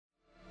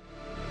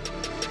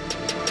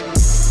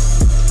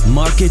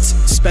markets,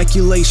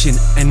 speculation,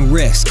 and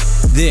risk.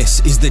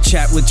 This is the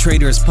Chat with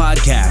Traders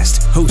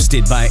podcast,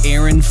 hosted by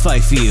Aaron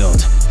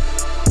Fifield.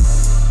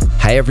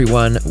 Hey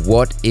everyone,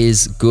 what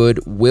is good?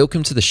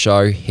 Welcome to the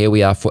show. Here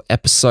we are for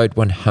episode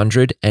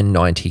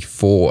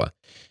 194.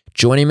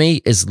 Joining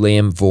me is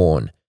Liam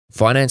Vaughan,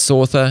 finance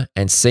author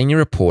and senior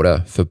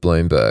reporter for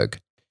Bloomberg.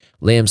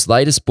 Liam's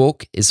latest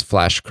book is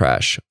Flash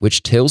Crash,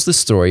 which tells the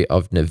story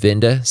of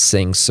Navinder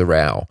Singh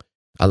Sarao,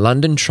 a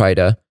London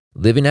trader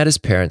living at his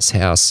parents'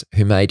 house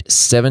who made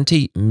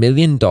 $70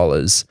 million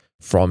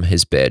from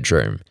his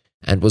bedroom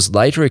and was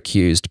later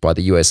accused by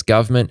the US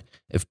government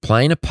of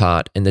playing a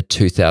part in the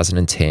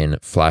 2010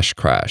 flash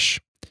crash.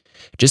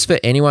 Just for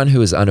anyone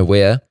who is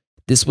unaware,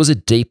 this was a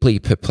deeply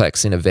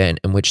perplexing event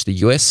in which the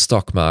US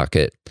stock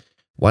market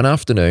one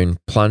afternoon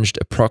plunged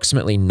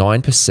approximately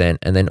 9%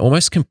 and then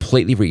almost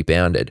completely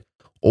rebounded,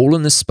 all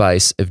in the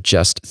space of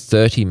just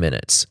 30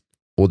 minutes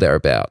or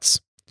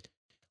thereabouts.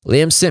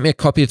 Liam sent me a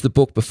copy of the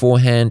book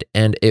beforehand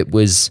and it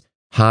was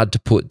hard to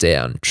put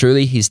down.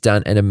 Truly, he's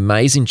done an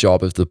amazing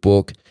job of the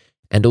book,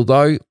 and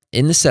although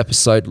in this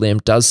episode,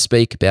 Liam does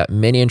speak about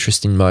many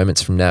interesting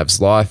moments from Nav's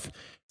life,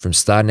 from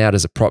starting out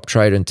as a prop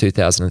trader in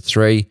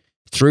 2003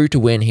 through to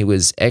when he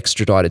was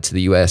extradited to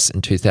the US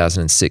in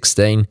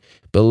 2016.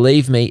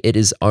 Believe me, it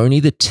is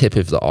only the tip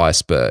of the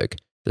iceberg.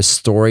 The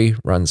story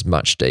runs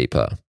much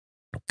deeper.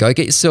 Go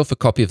get yourself a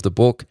copy of the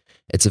book.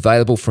 It's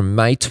available from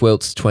May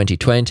 12th,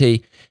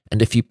 2020.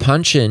 And if you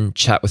punch in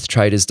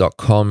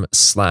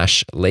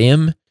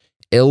chatwithtraders.com/Liam,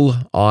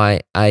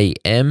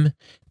 Liam,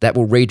 that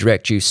will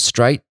redirect you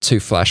straight to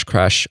Flash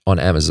Crash on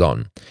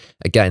Amazon.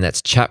 Again,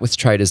 that's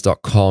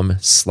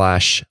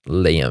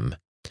chatwithtraders.com/Liam.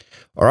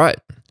 All right,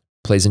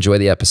 please enjoy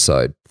the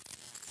episode.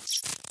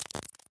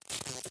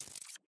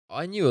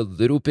 I knew a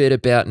little bit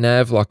about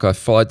Nav, like I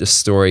followed the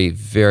story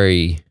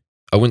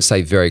I wouldn't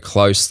say very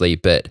closely,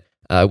 but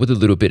with a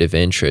little bit of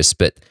interest.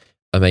 But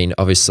I mean,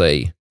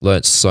 obviously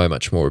learned so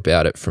much more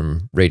about it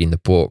from reading the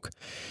book.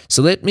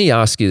 So let me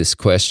ask you this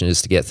question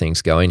just to get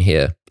things going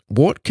here.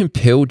 What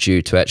compelled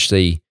you to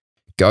actually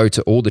go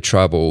to all the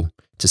trouble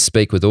to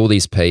speak with all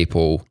these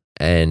people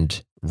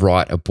and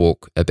write a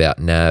book about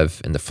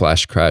Nav and the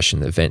flash crash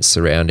and the events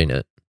surrounding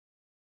it?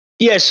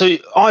 Yeah, so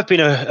I've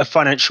been a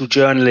financial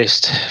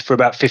journalist for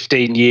about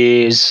 15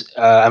 years.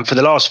 And for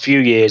the last few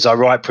years, I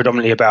write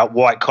predominantly about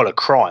white-collar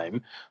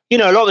crime. You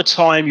know, a lot of the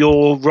time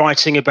you're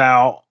writing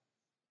about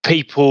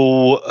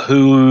people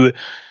who,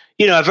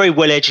 you know, are very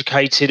well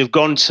educated, have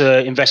gone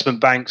to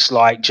investment banks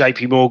like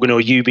JP Morgan or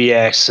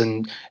UBS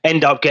and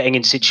end up getting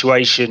in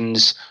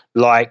situations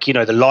like, you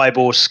know, the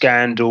LIBOR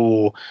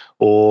scandal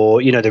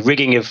or, you know, the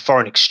rigging of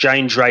foreign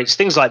exchange rates,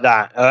 things like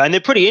that. And they're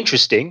pretty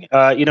interesting,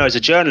 you know, as a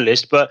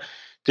journalist, but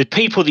the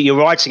people that you're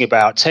writing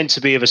about tend to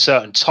be of a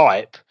certain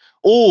type,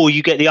 or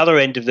you get the other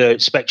end of the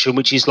spectrum,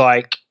 which is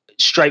like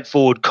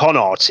straightforward con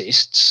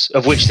artists,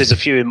 of which there's a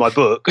few in my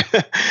book.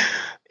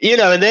 You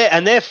know, and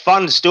they're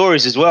fun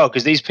stories as well,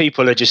 because these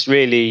people are just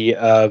really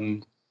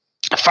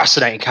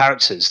fascinating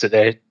characters that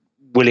they're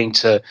willing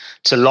to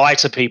lie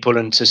to people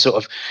and to sort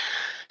of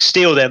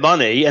steal their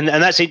money, and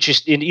that's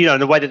interesting, you know, in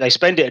the way that they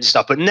spend it and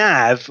stuff. But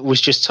Nav was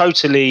just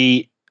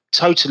totally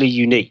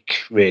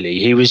unique, really.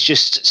 He was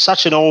just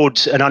such an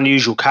odd and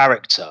unusual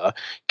character,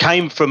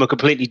 came from a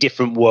completely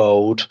different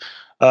world,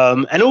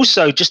 and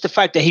also just the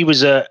fact that he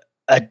was a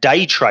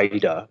day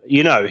trader.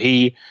 You know,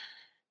 he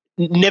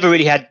never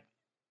really had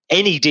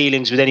any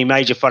dealings with any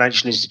major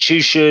financial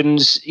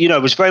institutions. You know,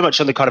 it was very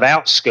much on the kind of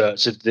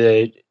outskirts of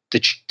the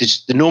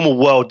normal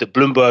world that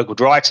Bloomberg would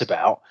write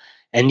about,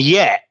 and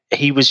yet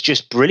he was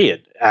just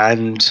brilliant.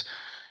 And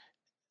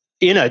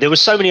you know, there were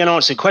so many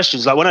unanswered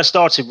questions. Like when I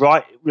started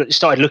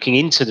looking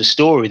into the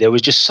story, there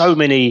was just so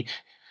many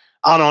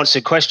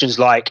unanswered questions.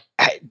 Like,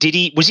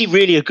 was he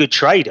really a good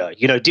trader?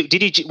 You know,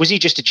 was he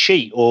just a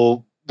cheat,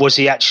 or was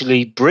he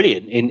actually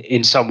brilliant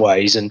in some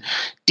ways? And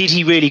did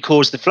he really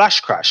cause the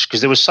flash crash?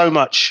 Because there was so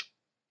much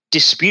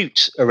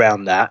dispute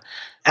around that.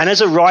 And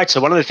as a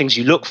writer, one of the things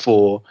you look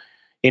for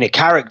in a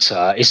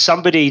character is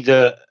somebody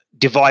that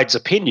divides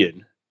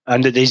opinion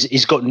and that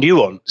is got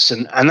nuance.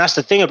 And that's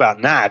the thing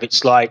about Nav.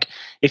 It's like,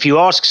 if you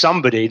ask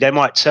somebody, they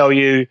might tell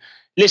you,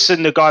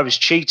 listen, the guy was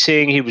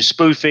cheating, he was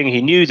spoofing,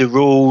 he knew the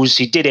rules,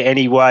 he did it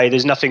anyway,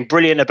 there's nothing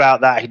brilliant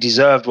about that, he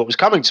deserved what was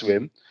coming to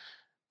him.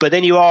 But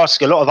then you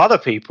ask a lot of other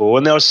people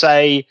and they'll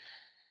say,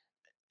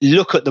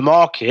 look at the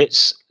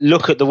markets,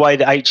 look at the way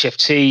that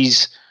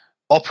HFTs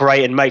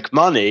operate and make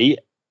money,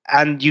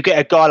 and you get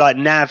a guy like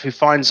Nav who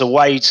finds a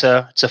way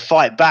to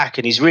fight back,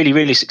 and he's really,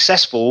 really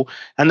successful.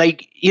 And they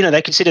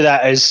consider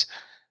that as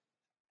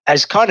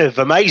kind of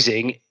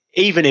amazing,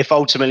 even if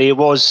ultimately it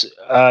was,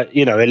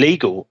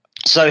 illegal.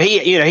 So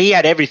he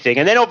had everything.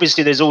 And then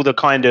obviously there's all the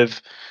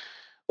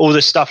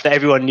stuff that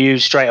everyone knew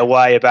straight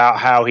away about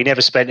how he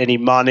never spent any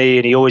money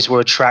and he always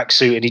wore a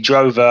tracksuit and he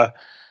drove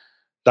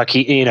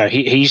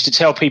he used to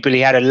tell people he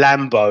had a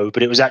Lambo,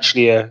 but it was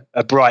actually a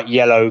bright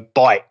yellow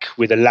bike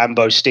with a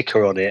Lambo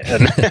sticker on it.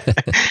 And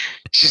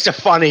it's just a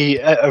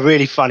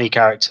really funny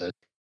character.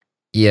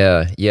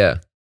 Yeah. You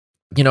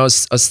know, I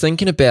was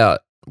thinking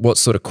about what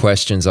sort of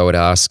questions I would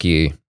ask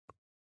you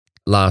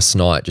last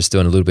night, just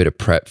doing a little bit of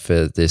prep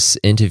for this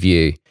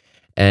interview.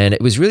 And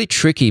it was really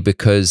tricky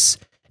because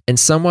in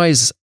some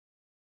ways,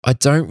 I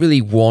don't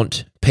really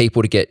want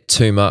people to get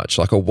too much.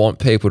 Like I want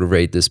people to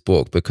read this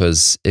book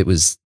because it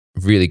was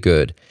really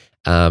good.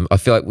 I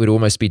feel like we'd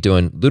almost be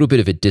doing a little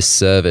bit of a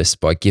disservice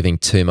by giving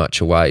too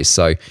much away.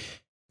 So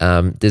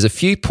there's a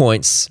few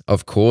points,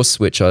 of course,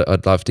 which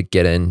I'd love to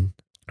get in.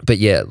 But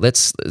yeah,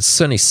 let's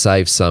certainly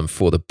save some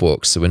for the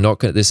book. So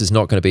this is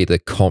not going to be the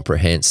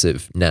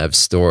comprehensive Nav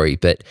story,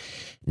 but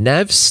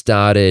Nav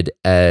started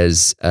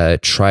as a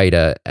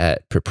trader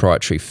at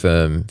proprietary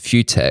firm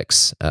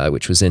Futex,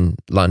 which was in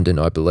London,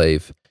 I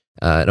believe.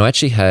 And I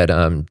actually had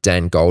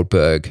Dan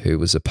Goldberg, who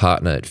was a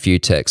partner at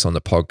Futex, on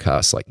the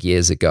podcast like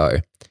years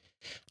ago.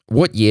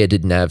 What year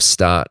did Nav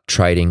start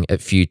trading at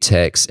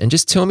Futex? And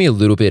just tell me a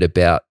little bit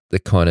about the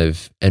kind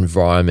of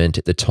environment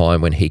at the time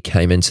when he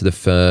came into the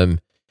firm.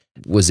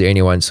 Was there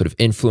anyone sort of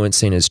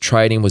influencing his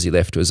trading? Was he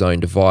left to his own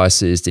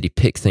devices? Did he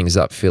pick things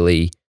up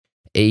fairly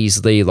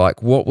easily?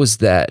 Like, what was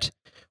that?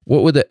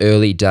 What were the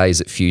early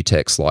days at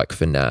Futex like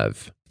for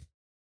Nav?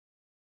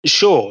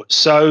 Sure.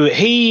 So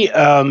he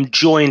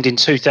joined in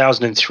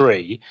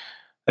 2003.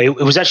 It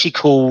was actually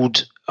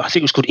called, I think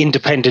it was called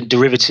Independent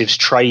Derivatives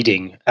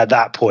Trading at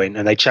that point,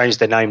 and they changed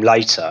their name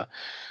later.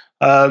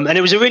 And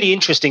it was a really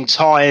interesting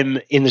time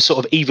in the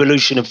sort of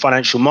evolution of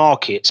financial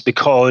markets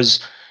because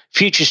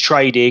futures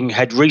trading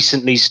had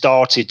recently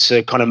started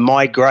to kind of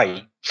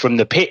migrate from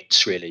the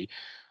pits, really.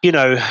 You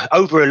know,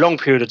 over a long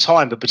period of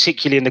time, but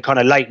particularly in the kind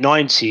of late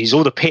 90s,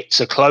 all the pits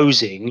are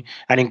closing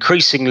and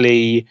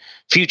increasingly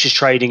futures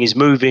trading is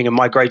moving and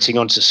migrating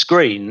onto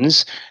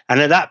screens. And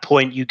at that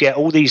point, you get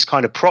all these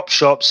kind of prop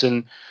shops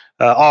and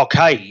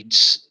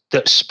arcades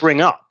that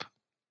spring up.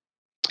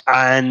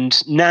 And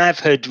Nav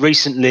had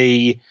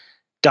recently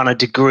done a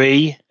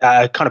degree,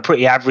 kind of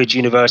pretty average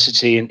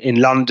university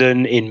in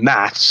London in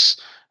maths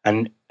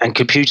and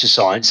computer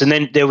science. And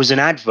then there was an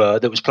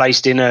advert that was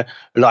placed in a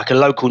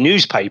local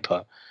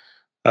newspaper.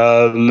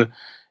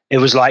 It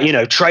was like, you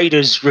know,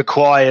 traders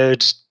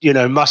required, you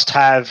know, must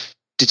have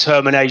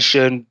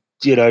determination,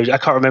 you know, I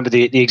can't remember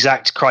the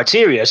exact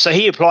criteria. So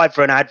he applied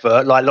for an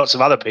advert like lots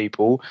of other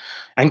people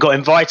and got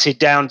invited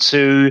down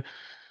to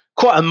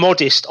quite a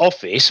modest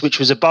office, which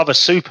was above a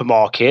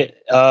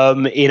supermarket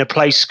in a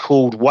place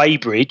called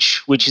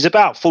Weybridge, which is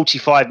about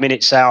 45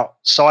 minutes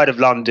outside of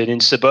London in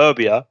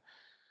suburbia.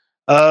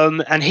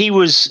 And he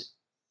was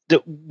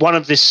one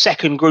of the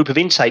second group of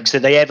intakes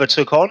that they ever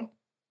took on.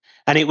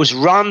 And it was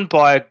run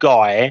by a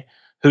guy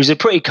who's a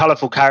pretty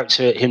colourful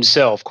character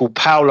himself called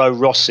Paolo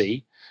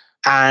Rossi.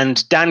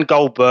 And Dan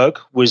Goldberg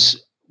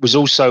was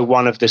also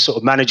one of the sort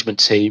of management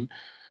team.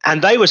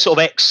 And they were sort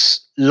of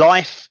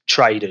ex-life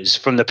traders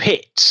from the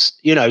pits,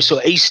 you know,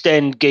 sort of East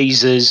End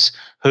geezers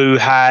who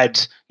had,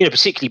 you know,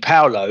 particularly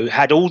Paolo,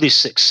 had all this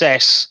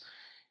success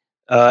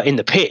in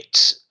the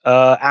pits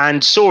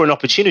and saw an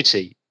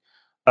opportunity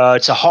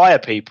to hire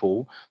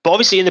people. But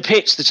obviously in the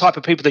pits, the type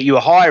of people that you were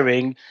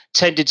hiring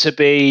tended to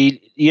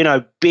be, you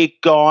know, big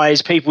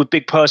guys, people with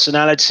big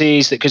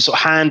personalities that could sort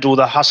of handle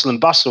the hustle and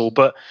bustle.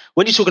 But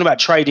when you're talking about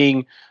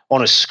trading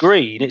on a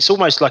screen, it's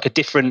almost like a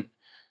different,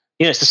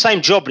 you know, it's the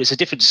same job, but it's a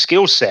different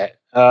skill set.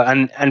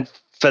 And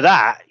for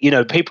that, you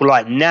know, people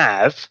like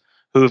Nav,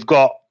 who have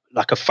got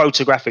like a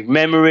photographic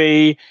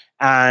memory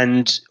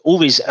and all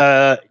these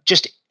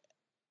just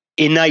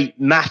innate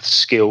math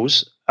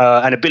skills,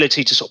 and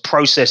ability to sort of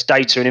process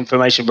data and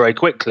information very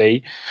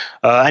quickly,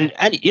 and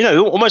you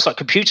know, almost like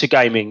computer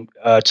gaming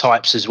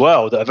types as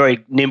well that are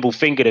very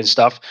nimble-fingered and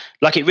stuff.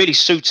 Like it really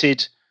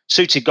suited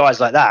guys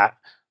like that.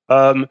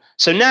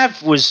 So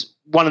Nav was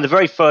one of the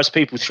very first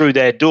people through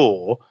their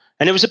door,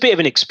 and it was a bit of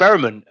an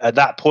experiment at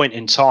that point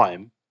in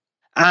time.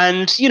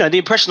 And you know, the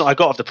impression that I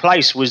got of the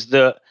place was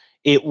that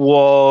it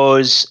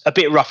was a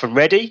bit rough and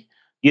ready.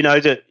 You know,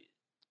 that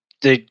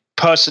the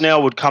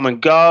personnel would come and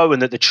go,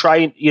 and that the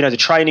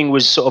training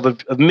was sort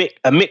of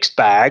a mixed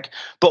bag,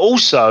 but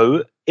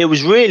also it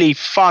was really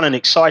fun and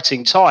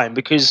exciting time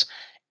because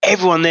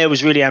everyone there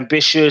was really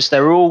ambitious. They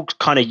were all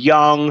kind of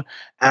young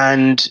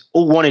and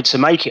all wanted to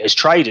make it as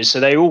traders, so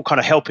they were all kind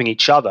of helping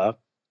each other.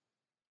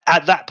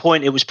 At that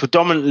point, it was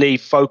predominantly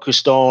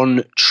focused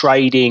on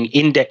trading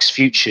index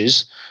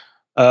futures,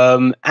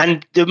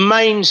 and the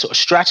main sort of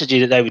strategy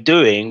that they were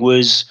doing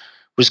was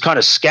kind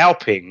of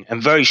scalping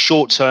and very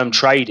short-term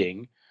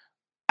trading,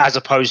 as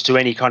opposed to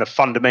any kind of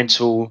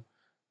fundamental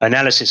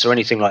analysis or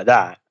anything like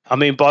that. I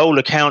mean, by all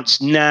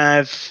accounts,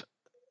 Nav,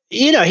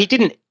 you know, he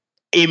didn't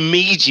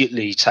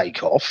immediately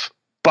take off,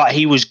 but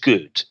he was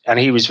good and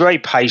he was very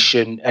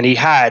patient, and he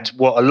had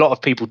what a lot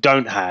of people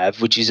don't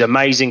have, which is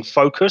amazing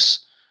focus.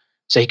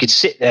 So he could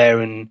sit there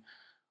and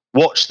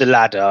watch the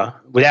ladder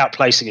without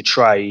placing a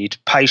trade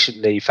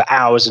patiently for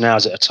hours and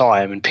hours at a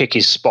time and pick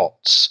his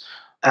spots.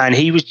 And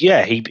he was,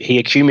 yeah, he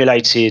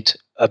accumulated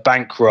a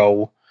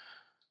bankroll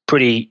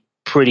pretty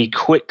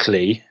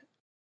quickly.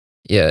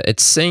 Yeah, it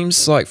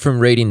seems like from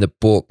reading the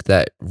book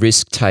that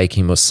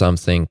risk-taking was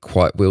something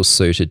quite well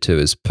suited to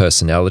his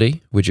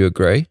personality. Would you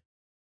agree?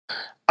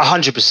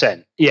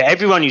 100%. Yeah,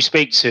 everyone you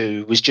speak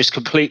to was just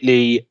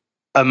completely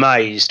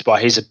amazed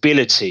by his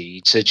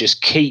ability to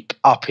just keep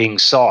upping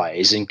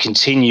size and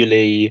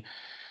continually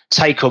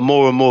take on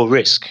more and more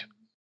risk.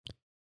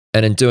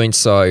 And in doing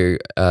so,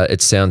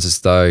 it sounds as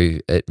though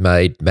it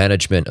made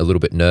management a little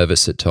bit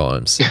nervous at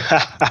times.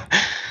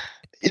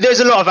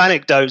 There's a lot of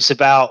anecdotes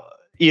about,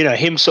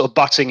 him sort of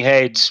butting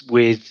heads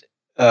with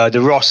the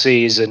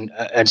Rossies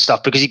and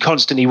stuff, because he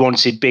constantly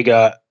wanted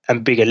bigger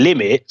and bigger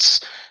limits.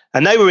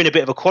 And they were in a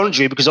bit of a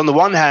quandary because on the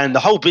one hand, the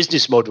whole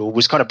business model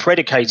was kind of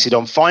predicated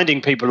on finding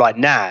people like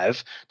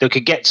Nav that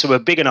could get to a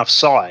big enough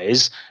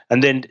size.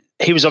 And then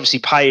he was obviously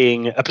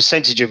paying a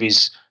percentage of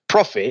his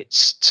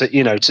profits to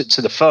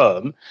the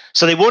firm.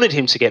 So they wanted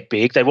him to get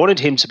big. They wanted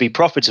him to be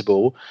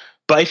profitable.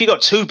 But if he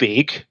got too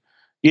big,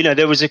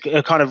 there was a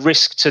kind of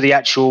risk to the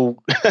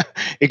actual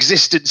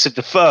existence of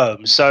the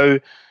firm. So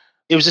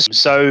it was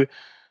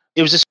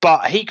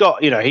but he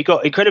got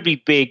incredibly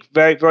big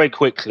very, very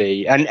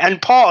quickly.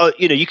 And part of,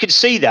 you could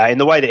see that in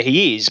the way that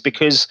he is,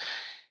 because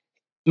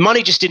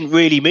money just didn't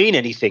really mean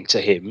anything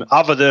to him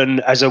other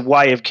than as a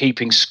way of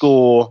keeping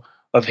score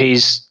of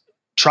his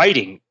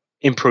trading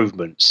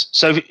improvements.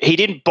 So he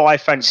didn't buy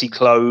fancy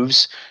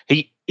clothes.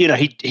 He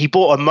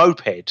bought a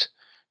moped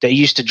that he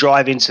used to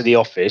drive into the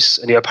office,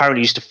 and he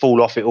apparently used to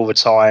fall off it all the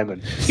time,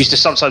 and used to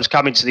sometimes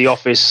come into the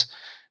office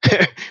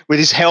with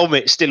his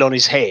helmet still on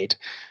his head.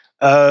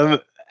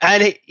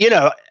 And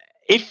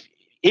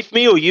if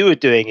me or you are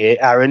doing it,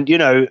 Aaron,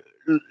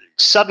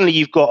 suddenly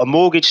you've got a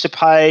mortgage to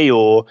pay,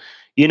 or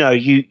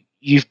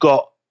you've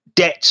got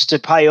debts to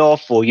pay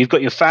off, or you've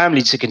got your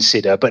family to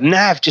consider. But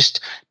Nav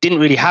just didn't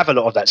really have a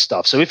lot of that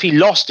stuff. So if he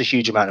lost a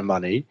huge amount of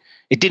money,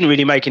 it didn't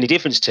really make any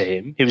difference to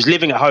him. He was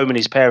living at home in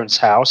his parents'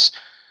 house.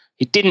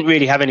 He didn't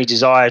really have any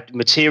desire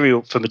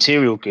for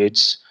material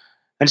goods,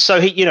 and so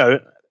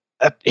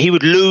he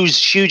would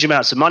lose huge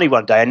amounts of money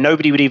one day and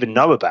nobody would even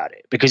know about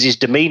it because his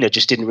demeanor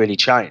just didn't really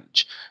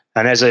change.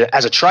 And as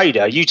a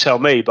trader, you tell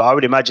me, but I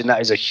would imagine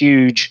that is a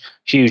huge,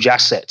 huge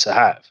asset to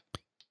have.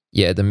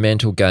 Yeah, the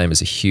mental game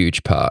is a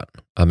huge part.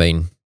 I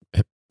mean,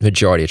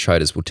 majority of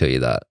traders will tell you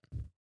that.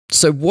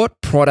 So what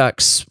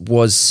products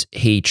was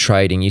he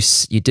trading?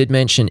 You did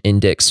mention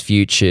index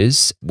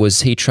futures.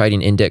 Was he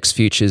trading index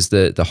futures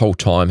the whole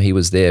time he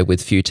was there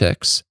with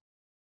Futex?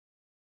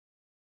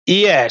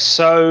 Yeah,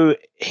 so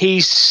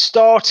he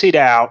started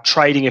out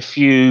trading a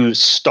few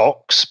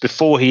stocks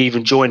before he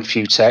even joined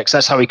Futex.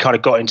 That's how he kind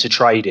of got into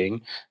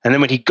trading. And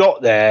then when he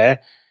got there,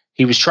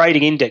 he was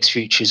trading index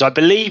futures. I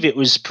believe it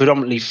was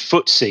predominantly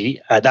FTSE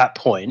at that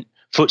point,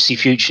 FTSE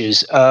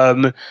futures.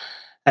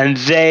 And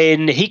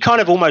then he kind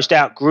of almost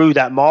outgrew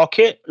that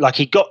market. Like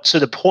he got to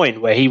the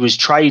point where he was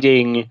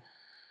trading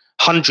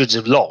hundreds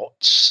of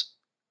lots.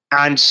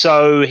 And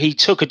so he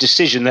took a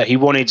decision that he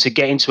wanted to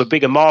get into a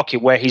bigger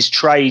market where his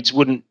trades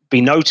wouldn't be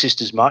noticed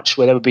as much,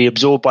 where they would be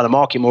absorbed by the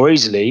market more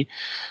easily.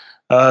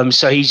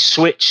 So he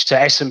switched to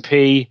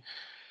S&P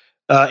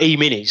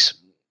E-minis.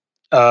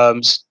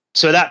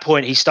 So at that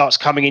point, he starts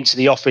coming into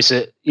the office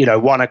at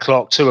 1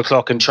 o'clock, 2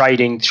 o'clock, and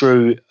trading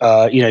through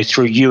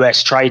through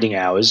US trading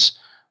hours.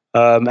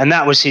 And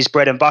that was his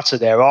bread and butter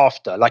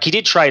thereafter. Like he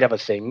did trade other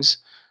things.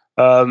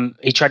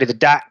 He traded the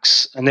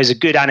DAX, and there's a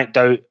good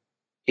anecdote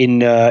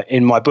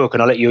in my book,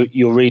 and I'll let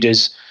your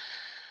readers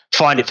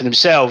find it for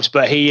themselves.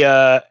 But he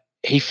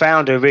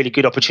found a really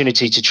good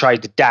opportunity to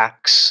trade the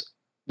DAX,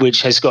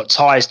 which has got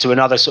ties to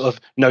another sort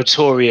of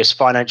notorious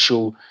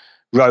financial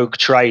rogue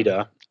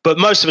trader. But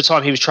most of the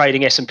time, he was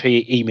trading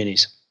S&P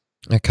E-minis.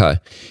 Okay,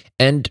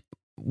 and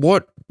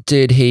what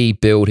did he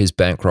build his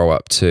bankroll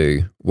up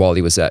to while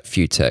he was at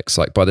Futex?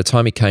 Like by the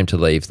time he came to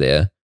leave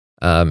there,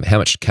 how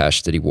much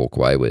cash did he walk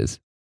away with?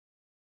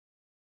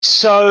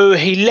 So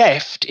he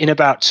left in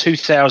about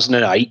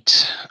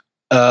 2008.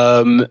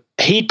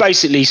 He'd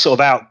basically sort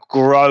of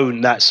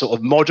outgrown that sort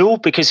of model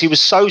because he was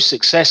so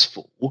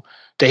successful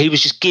that he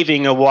was just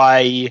giving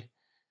away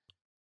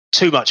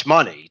too much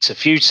money to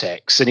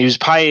Futex, and he was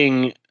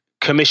paying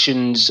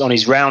commissions on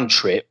his round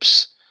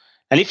trips.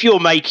 And if you're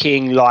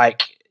making at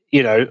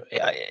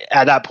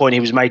that point he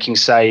was making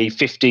say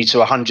 $50,000 to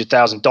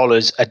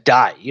 $100,000 a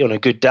day on a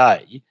good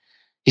day,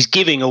 he's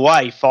giving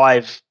away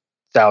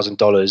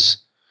 $5,000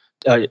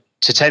 to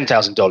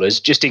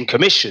 $10,000 just in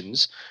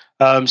commissions.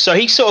 So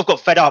he sort of got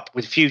fed up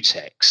with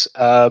Futex,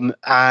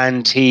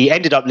 and he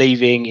ended up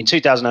leaving in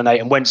 2008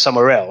 and went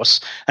somewhere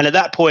else. And at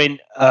that point,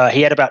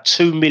 he had about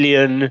 $2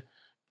 million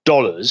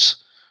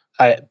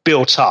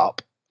built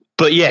up.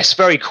 But yes,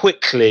 very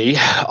quickly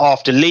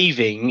after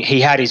leaving, he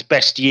had his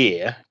best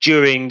year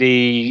during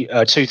the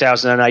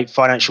 2008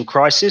 financial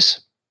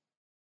crisis.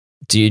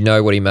 Do you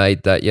know what he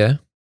made that year?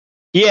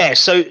 Yeah,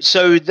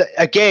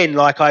 again,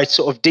 like I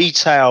sort of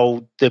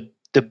detail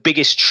the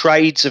biggest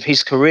trades of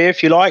his career,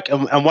 if you like,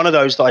 and one of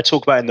those that I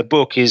talk about in the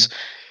book is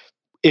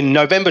in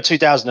November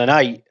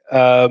 2008.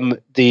 I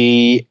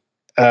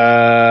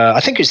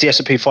think it's the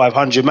S&P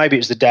 500, maybe it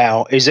was the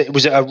Dow. Was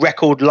it a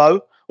record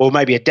low or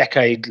maybe a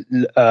decade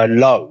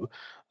low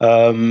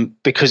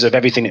because of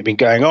everything that had been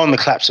going on, the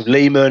collapse of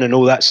Lehman and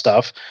all that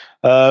stuff.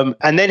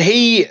 And then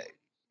he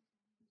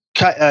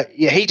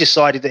he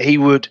decided that he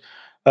would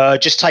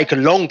just take a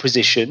long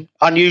position.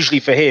 Unusually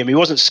for him, he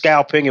wasn't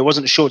scalping. It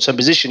wasn't a short-term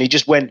position. He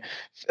just went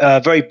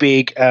very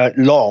big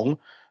long,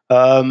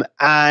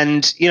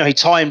 and he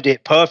timed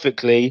it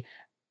perfectly.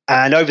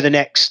 And over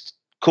the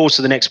course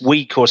of the next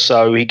week or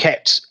so, he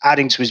kept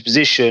adding to his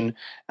position.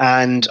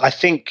 And I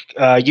think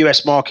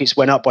US markets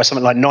went up by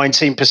something like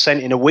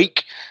 19% in a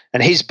week.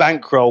 And his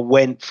bankroll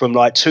went from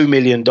like $2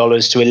 million to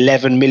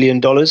 $11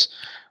 million.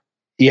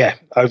 Yeah,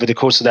 over the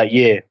course of that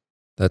year.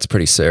 That's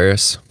pretty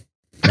serious.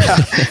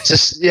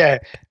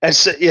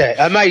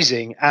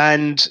 Amazing.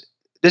 And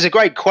there's a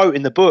great quote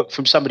in the book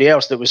from somebody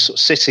else that was sort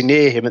of sitting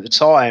near him at the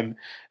time.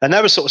 And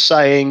they were sort of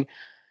saying,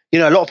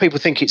 a lot of people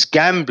think it's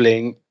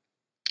gambling,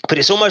 but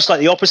it's almost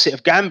like the opposite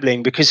of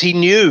gambling, because he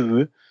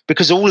knew,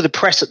 because all of the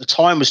press at the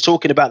time was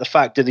talking about the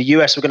fact that the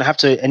US were going to have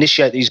to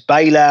initiate these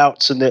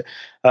bailouts and that,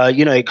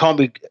 it can't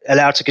be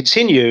allowed to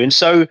continue. And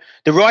so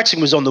the writing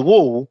was on the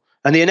wall.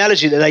 And the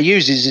analogy that they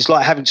use is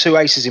like having two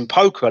aces in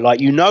poker. Like,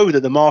 that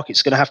the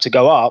market's going to have to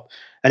go up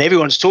and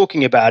everyone's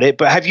talking about it,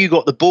 but have you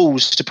got the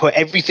balls to put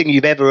everything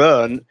you've ever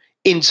earned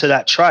into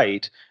that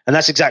trade? And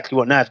that's exactly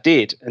what Nav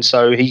did. And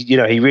so he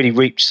really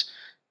reaps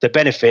the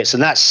benefits,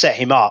 and that set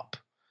him up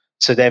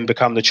to then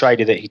become the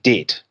trader that he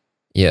did.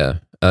 Yeah.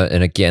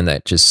 And again,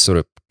 that just sort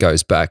of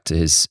goes back to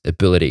his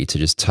ability to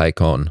just take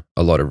on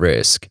a lot of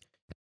risk.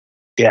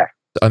 Yeah.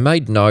 I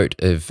made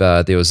note of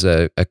there was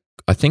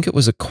I think it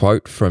was a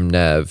quote from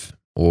Nav,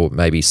 or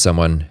maybe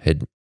someone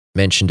had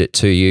mentioned it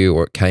to you,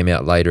 or it came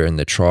out later in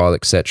the trial,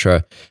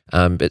 etc.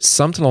 But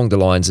something along the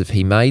lines of,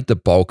 he made the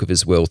bulk of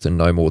his wealth in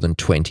no more than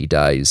 20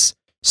 days,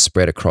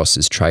 spread across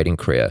his trading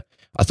career.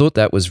 I thought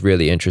that was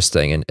really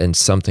interesting and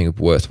something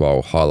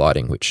worthwhile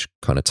highlighting, which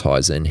kind of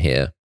ties in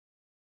here.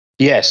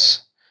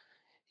 Yes.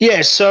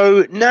 Yeah,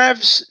 so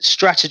Nav's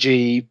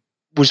strategy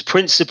was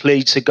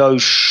principally to go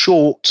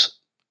short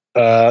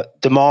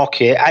the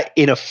market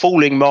in a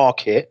falling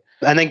market,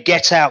 and then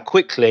get out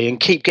quickly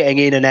and keep getting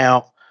in and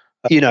out,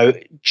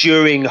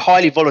 during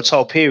highly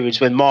volatile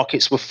periods when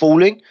markets were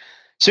falling.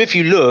 So if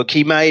you look,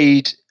 he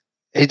made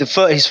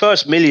his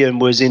first million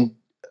was in,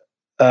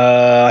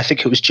 I think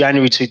it was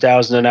January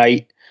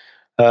 2008,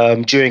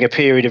 during a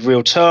period of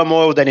real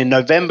turmoil. Then in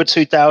November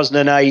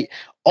 2008,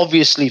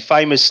 obviously,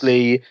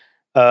 famously,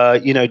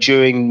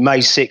 during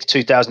May 6,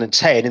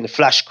 2010, in the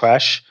flash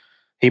crash,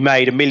 he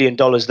made $1 million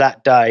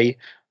that day.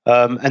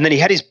 And then he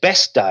had his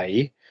best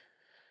day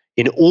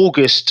in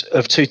August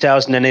of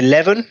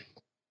 2011.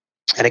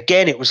 And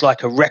again, it was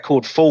like a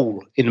record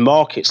fall in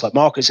markets. Like,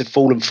 markets had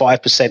fallen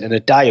 5% in a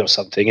day or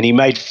something. And he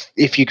made,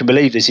 if you can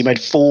believe this, he made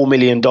 $4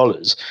 million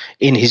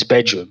in his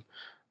bedroom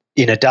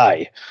in a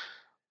day.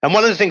 And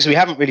one of the things we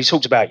haven't really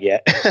talked about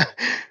yet,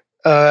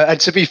 and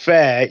to be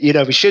fair,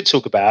 we should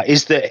talk about,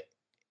 is that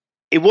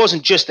it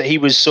wasn't just that he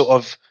was sort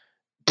of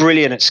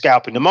brilliant at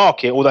scalping the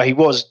market, although he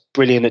was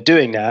brilliant at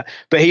doing that,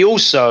 but he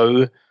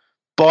also,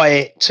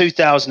 by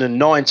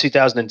 2009,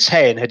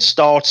 2010, had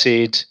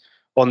started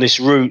on this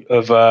route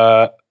of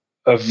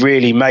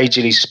really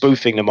majorly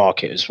spoofing the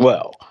market as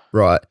well.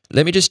 Right.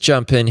 Let me just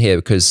jump in here,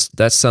 because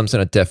that's something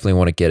I definitely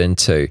want to get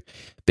into.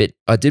 But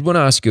I did want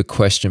to ask you a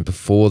question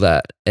before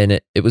that.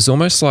 And it was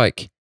almost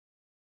like,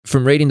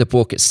 from reading the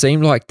book, it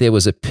seemed like there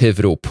was a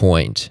pivotal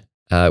point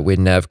where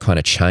Nav kind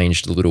of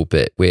changed a little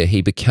bit, where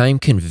he became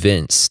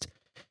convinced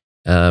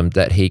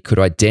that he could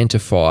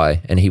identify,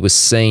 and he was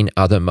seeing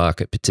other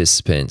market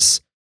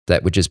participants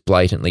that were just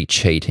blatantly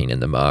cheating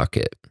in the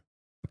market.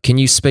 Can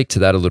you speak to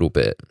that a little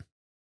bit?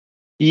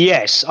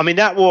 Yes. I mean,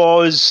 that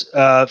was,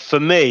 for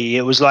me,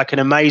 it was like an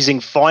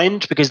amazing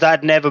find, because that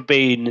had never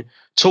been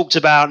talked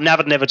about. Nav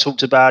had never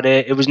talked about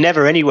it. It was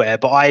never anywhere.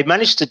 But I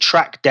managed to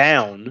track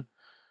down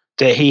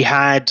that he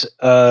had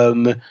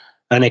an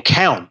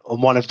account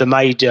on one of the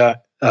major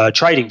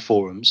trading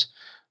forums.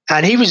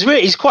 And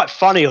he's quite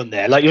funny on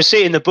there. Like, you'll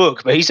see it in the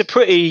book, but he's a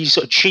pretty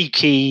sort of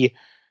cheeky,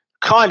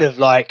 kind of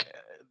like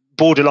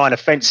borderline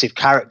offensive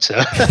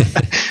character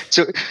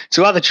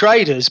to other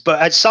traders. But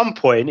at some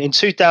point in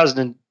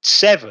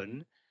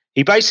 2007,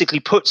 he basically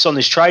puts on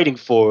this trading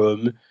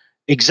forum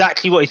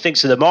exactly what he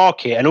thinks of the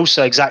market, and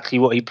also exactly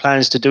what he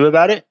plans to do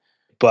about it.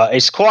 But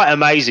it's quite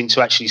amazing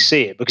to actually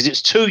see it, because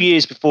it's 2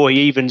 years before he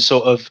even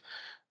sort of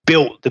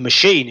built the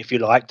machine, if you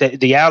like,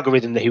 the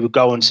algorithm that he would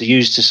go on to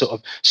use to sort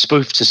of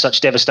spoof to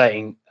such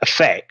devastating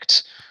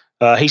effect.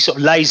 He sort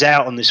of lays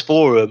out on this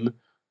forum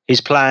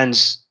his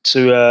plans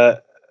to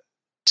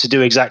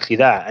do exactly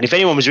that. And if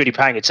anyone was really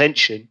paying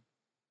attention,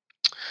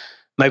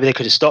 maybe they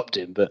could have stopped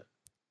him. But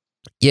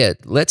yeah,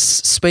 let's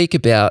speak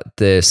about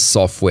the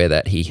software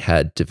that he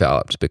had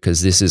developed,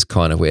 because this is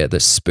kind of where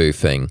the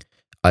spoofing,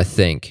 I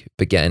think,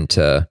 began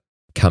to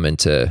come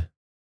into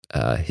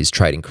his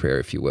trading career,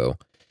 if you will.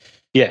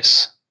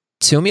 Yes.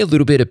 Tell me a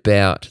little bit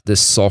about the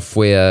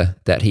software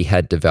that he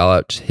had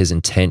developed, his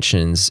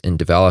intentions in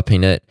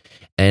developing it,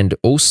 and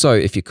also,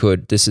 if you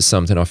could, this is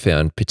something I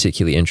found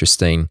particularly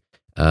interesting,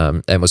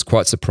 and was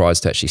quite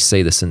surprised to actually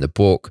see this in the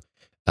book,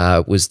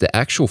 was the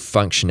actual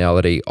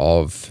functionality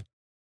of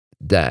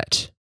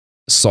that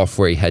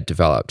software he had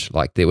developed.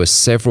 Like, there were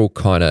several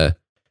kind of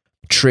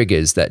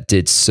triggers that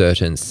did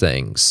certain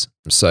things.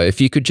 So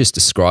if you could just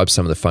describe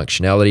some of the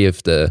functionality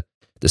of the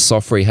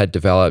software he had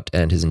developed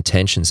and his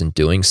intentions in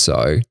doing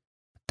so,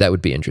 that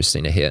would be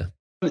interesting to hear.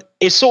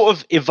 It sort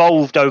of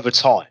evolved over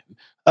time.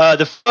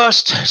 The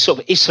first sort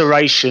of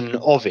iteration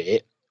of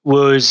it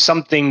was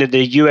something that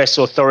the US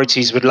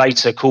authorities would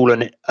later call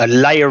a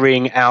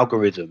layering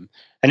algorithm.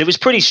 And it was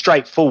pretty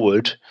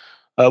straightforward.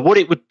 What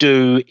it would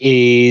do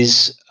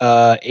is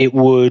it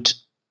would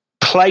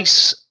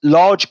place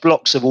large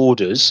blocks of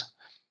orders,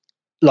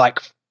 like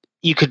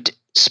you could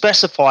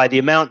specify the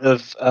amount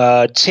of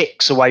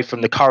ticks away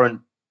from the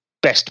current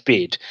best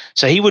bid.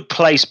 So he would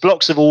place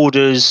blocks of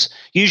orders,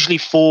 usually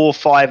 4,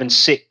 5, and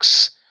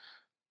 6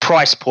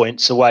 price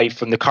points away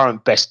from the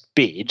current best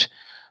bid,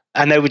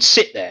 and they would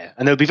sit there,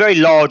 and there would be very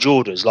large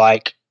orders,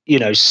 like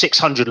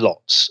 600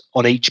 lots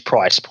on each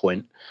price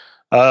point.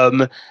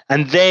 And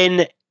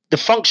then the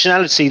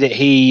functionality that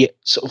he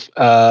sort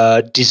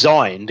of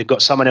designed and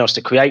got someone else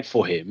to create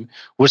for him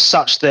was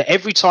such that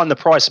every time the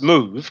price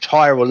moved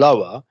higher or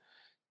lower,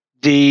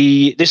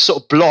 this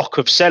sort of block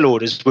of sell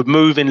orders would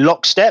move in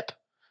lockstep,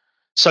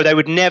 so they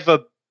would never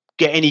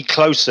get any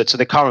closer to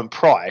the current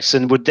price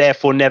and would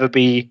therefore never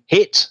be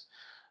hit.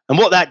 And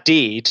what that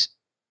did,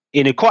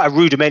 in quite a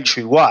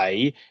rudimentary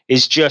way,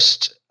 is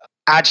just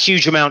add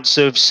huge amounts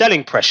of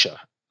selling pressure,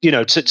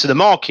 to the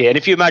market. And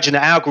if you imagine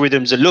that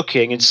algorithms are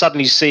looking and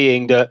suddenly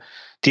seeing that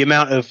the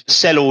amount of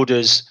sell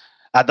orders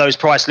at those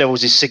price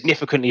levels is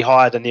significantly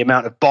higher than the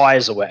amount of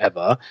buyers or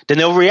whatever, then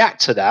they'll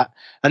react to that.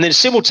 And then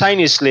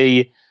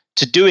simultaneously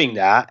to doing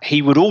that,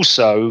 he would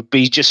also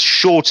be just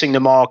shorting the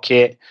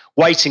market,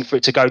 waiting for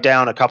it to go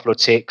down a couple of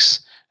ticks,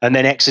 and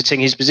then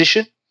exiting his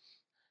position.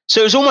 So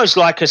it was almost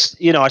like I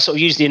sort of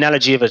use the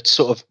analogy of a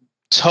sort of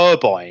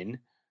turbine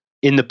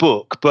in the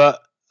book,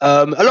 but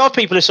a lot of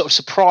people are sort of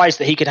surprised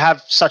that he could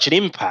have such an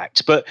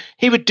impact, but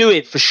he would do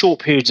it for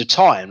short periods of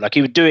time. Like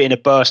he would do it in a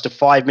burst of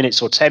 5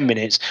 minutes or 10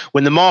 minutes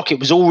when the market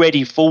was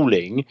already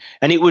falling,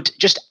 and it would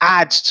just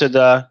add to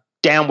the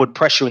downward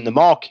pressure in the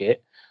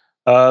market.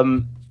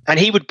 And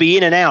he would be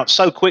in and out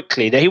so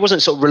quickly that he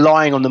wasn't sort of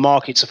relying on the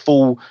market to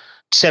fall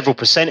several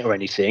percent or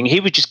anything. He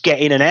would just get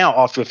in and out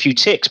after a few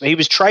ticks, but he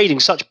was trading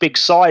such big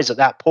size at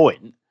that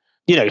point,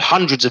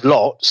 hundreds of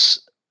lots,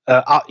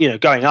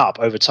 going up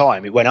over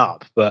time. It went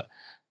up, but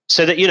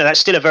so that, that's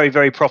still a very,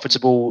 very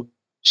profitable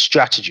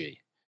strategy.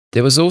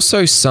 There was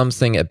also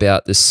something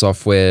about this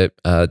software.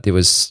 There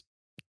was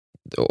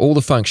all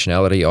the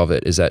functionality of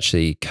it is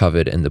actually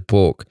covered in the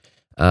book,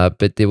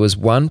 but there was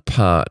one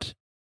part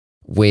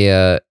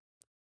where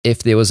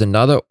if there was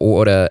another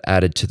order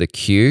added to the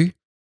queue,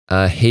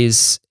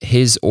 his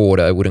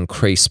order would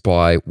increase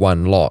by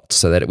 1 lot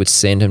so that it would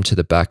send him to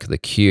the back of the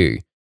queue.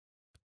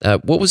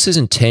 What was his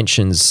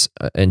intentions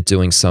in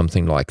doing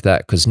something like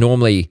that? Because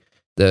normally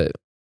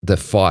the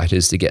fight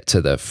is to get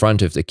to the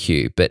front of the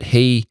queue, but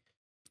he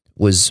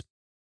was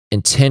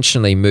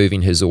intentionally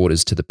moving his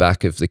orders to the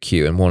back of the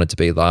queue and wanted to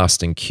be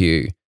last in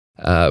queue.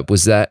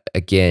 Was that,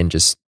 again,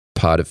 just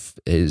part of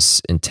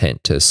his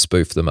intent to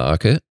spoof the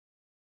market?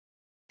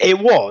 It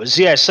was,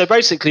 yeah. So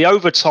basically,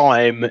 over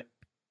time,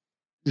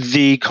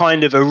 the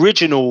kind of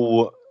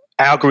original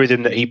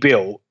algorithm that he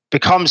built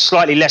becomes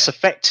slightly less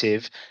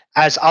effective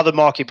as other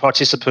market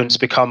participants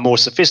become more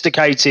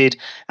sophisticated,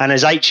 and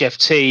as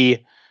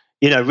HFT,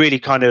 really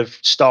kind of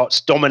starts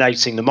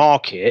dominating the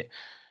market.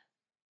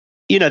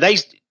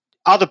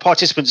 Other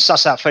participants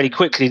suss out fairly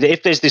quickly that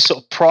if there's this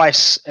sort of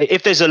price,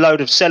 if there's a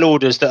load of sell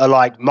orders that are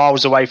like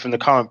miles away from the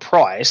current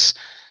price,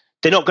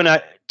 they're not going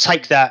to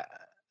take that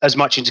as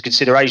much into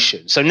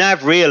consideration. So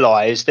Nav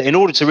realized that in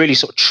order to really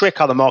sort of trick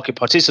other market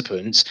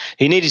participants,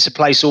 he needed to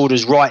place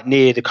orders right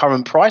near the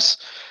current price.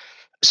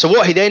 So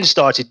what he then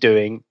started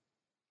doing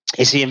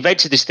is he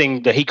invented this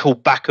thing that he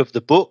called back of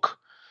the book,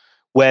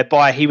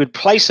 whereby he would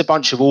place a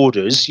bunch of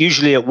orders,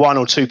 usually at 1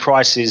 or 2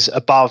 prices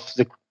above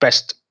the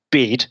best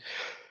bid.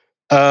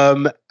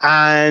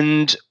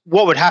 And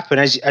what would happen,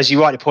 as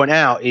you rightly point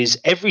out, is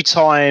every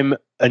time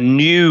a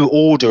new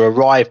order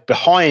arrived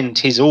behind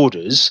his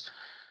orders,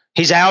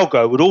 his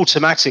algo would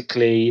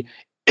automatically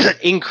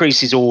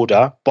increase his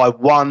order by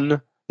 1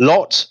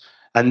 lot.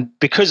 And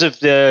because of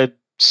the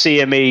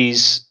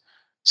CME's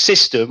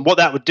system, what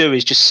that would do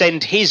is just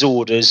send his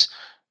orders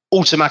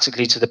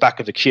automatically to the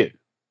back of the queue.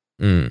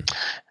 And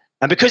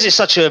because it's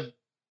such a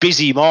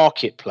busy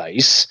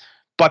marketplace,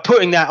 by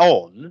putting that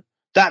on,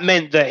 that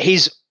meant that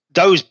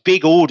those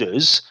big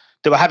orders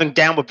that were having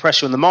downward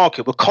pressure on the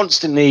market were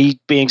constantly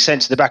being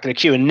sent to the back of the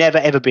queue and never,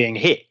 ever being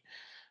hit.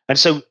 And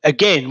so,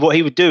 again, what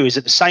he would do is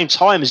at the same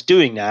time as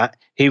doing that,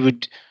 he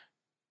would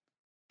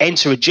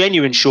enter a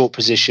genuine short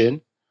position,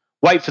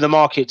 wait for the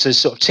market to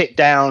sort of tick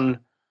down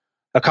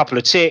a couple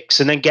of ticks,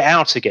 and then get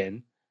out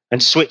again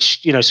and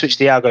switch the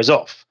algos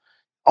off.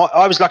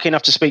 I was lucky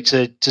enough to speak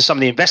to some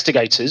of the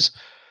investigators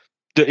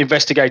that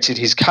investigated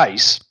his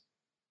case,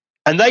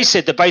 and they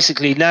said that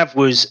basically Nav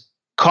was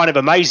kind of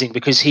amazing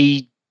because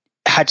he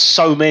had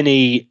so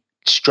many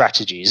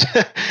strategies,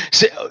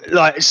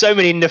 so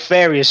many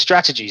nefarious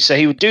strategies. So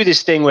he would do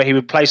this thing where he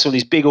would place all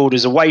these big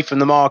orders away from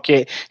the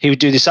market. He would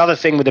do this other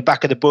thing with the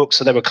back of the book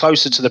so they were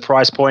closer to the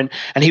price point.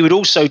 And he would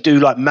also do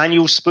like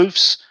manual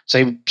spoofs. So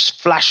he would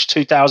flash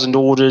 2,000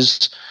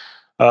 orders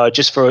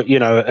just for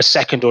a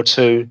second or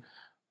two.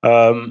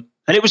 And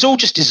it was all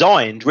just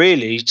designed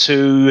really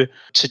to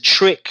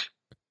trick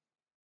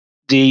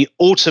the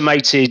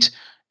automated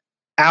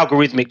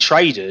algorithmic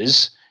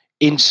traders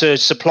into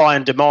supply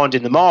and demand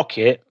in the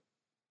market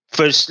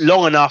for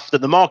long enough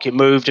that the market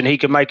moved and he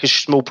could make a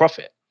small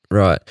profit.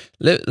 Right.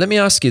 Let me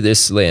ask you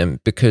this, Liam,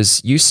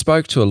 because you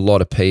spoke to a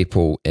lot of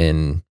people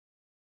in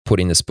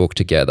putting this book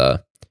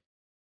together.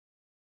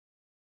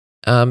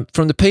 From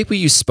the people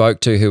you spoke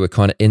to who were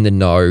kind of in the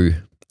know,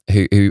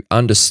 who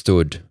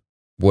understood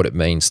what it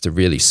means to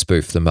really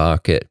spoof the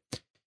market,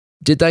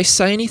 did they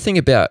say anything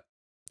about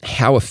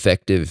how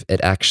effective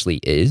it actually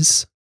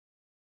is?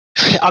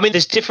 I mean,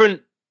 there's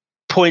different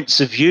points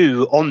of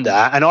view on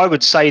that, and I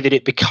would say that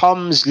it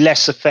becomes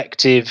less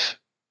effective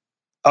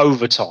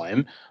over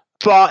time,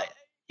 but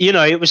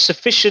it was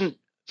sufficient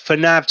for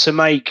Nav to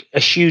make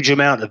a huge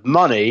amount of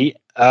money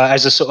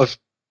as a sort of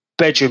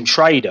bedroom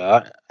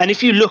trader. And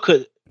if you look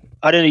at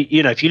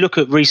if you look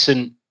at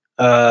recent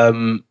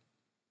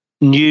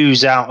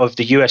news out of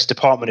the US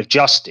Department of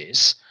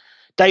Justice,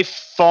 they've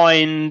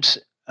fined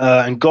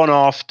and gone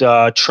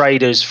after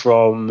traders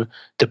from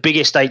the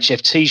biggest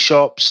HFT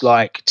shops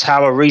like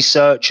Tower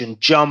Research and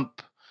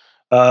Jump.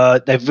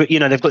 They've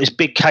got this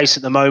big case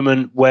at the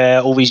moment where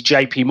all these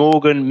JP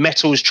Morgan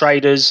metals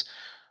traders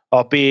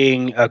are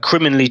being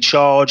criminally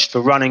charged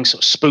for running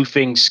sort of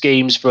spoofing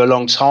schemes for a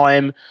long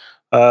time.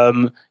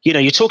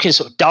 You're talking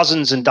sort of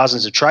dozens and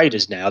dozens of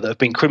traders now that have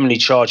been criminally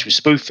charged with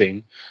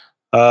spoofing.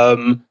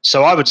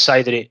 So I would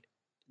say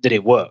that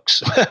it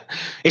works.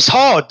 It's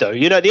hard though.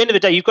 At the end of the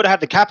day, you've got to have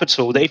the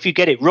capital that if you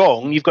get it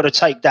wrong, you've got to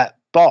take that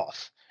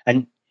bath.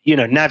 And,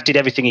 Nav did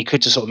everything he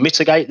could to sort of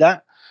mitigate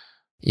that.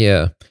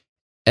 Yeah.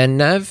 And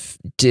Nav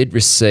did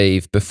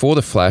receive, before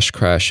the flash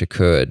crash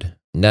occurred,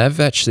 Nav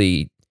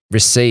actually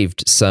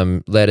received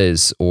some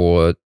letters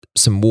or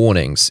some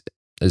warnings,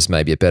 is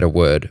maybe a better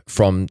word,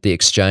 from the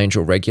exchange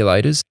or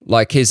regulators.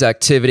 Like his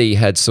activity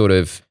had sort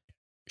of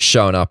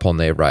shown up on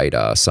their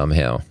radar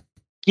somehow.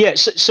 Yeah.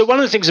 So one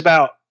of the things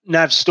about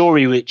Nav's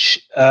story,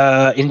 which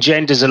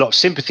engenders a lot of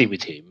sympathy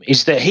with him,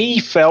 is that he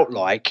felt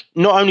like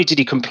not only did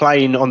he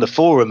complain on the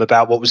forum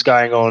about what was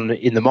going on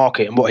in the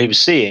market and what he was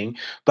seeing,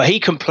 but he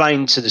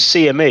complained to the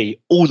CME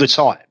all the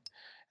time.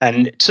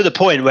 And to the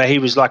point where he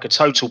was like a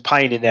total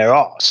pain in their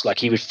ass. Like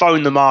he would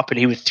phone them up and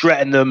he would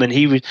threaten them, and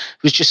he was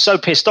just so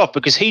pissed off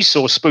because he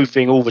saw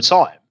spoofing all the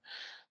time.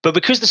 But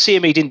because the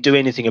CME didn't do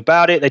anything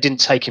about it, they didn't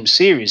take him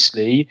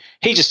seriously,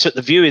 he just took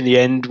the view in the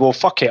end, well,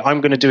 fuck it, I'm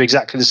going to do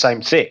exactly the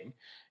same thing.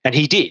 And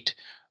he did.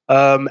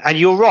 And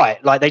you're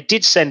right, like they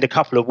did send a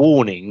couple of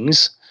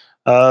warnings.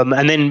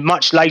 And then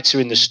much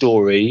later in the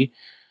story,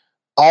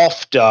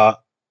 after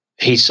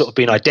he's sort of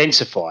been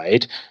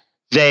identified,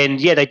 then,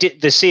 they did.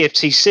 The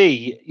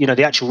CFTC,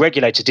 the actual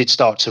regulator, did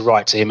start to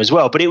write to him as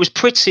well. But it was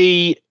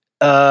pretty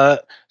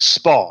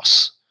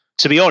sparse,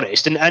 to be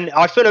honest. And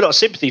I feel a lot of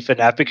sympathy for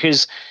Nav,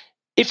 because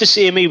if the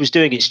CME was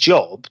doing its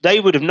job, they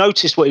would have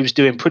noticed what he was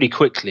doing pretty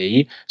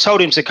quickly,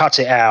 told him to cut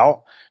it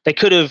out. They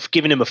could have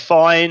given him a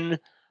fine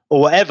or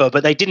whatever,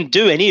 but they didn't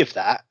do any of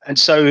that. And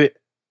so,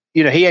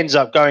 he ends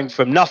up going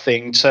from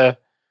nothing to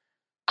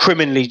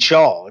criminally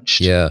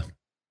charged. Yeah.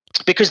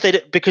 Because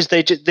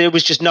there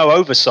was just no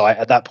oversight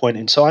at that point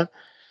in time.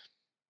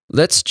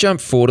 Let's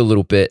jump forward a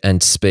little bit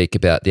and speak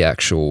about the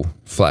actual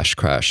flash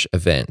crash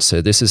event.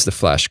 So this is the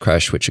flash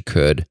crash which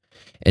occurred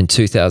in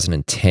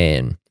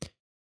 2010.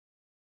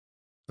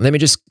 Let me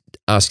just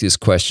ask you this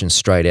question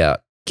straight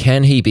out.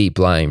 Can he be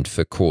blamed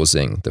for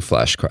causing the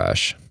flash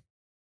crash?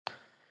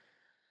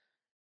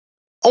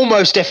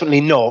 Almost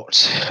definitely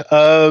not.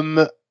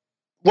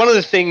 One of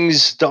the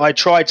things that I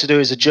tried to do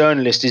as a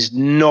journalist is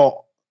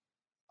not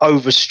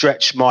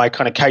overstretch my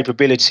kind of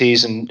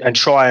capabilities and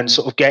try and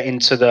sort of get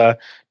into the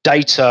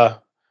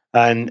data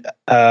and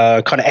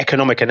kind of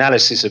economic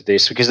analysis of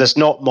this, because that's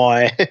not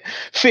my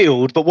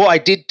field. But what I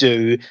did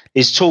do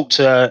is talk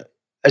to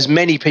as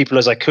many people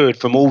as I could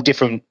from all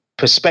different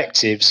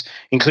perspectives,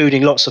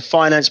 including lots of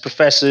finance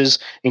professors,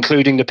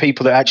 including the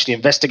people that actually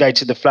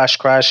investigated the flash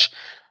crash.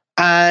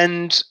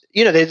 And,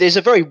 there's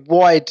a very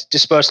wide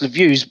dispersal of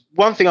views.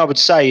 One thing I would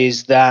say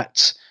is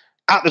that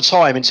at the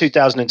time in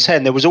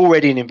 2010, there was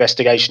already an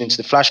investigation into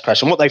the flash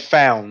crash. And what they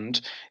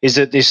found is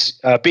that this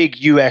big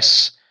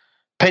US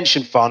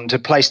pension fund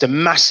had placed a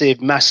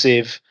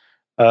massive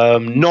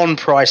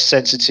non-price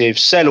sensitive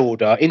sell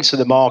order into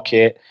the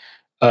market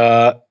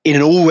in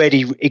an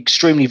already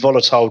extremely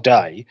volatile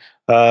day.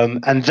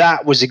 And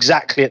that was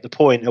exactly at the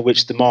point at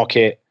which the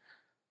market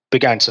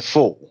began to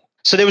fall.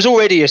 So there was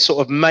already a sort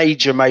of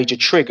major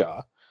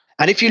trigger.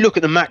 And if you look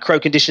at the macro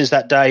conditions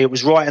that day, it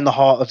was right in the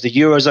heart of the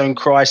Eurozone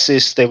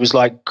crisis. There was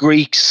like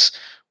Greece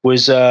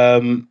was,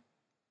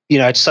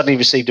 had suddenly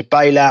received a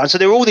bailout. And so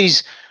there were all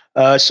these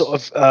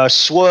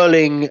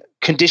swirling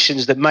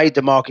conditions that made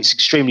the markets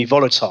extremely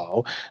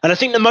volatile. And I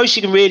think the most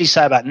you can really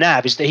say about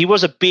Nav is that he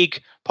was a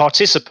big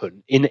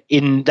participant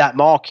in that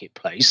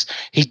marketplace.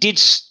 He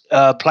did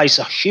place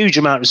a huge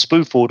amount of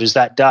spoof orders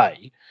that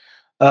day,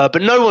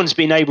 but no one's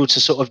been able to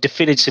sort of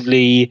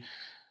definitively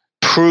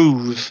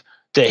prove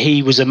that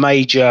he was a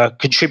major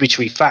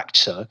contributory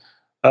factor.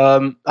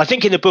 I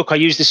think in the book I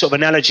use this sort of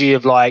analogy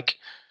of like,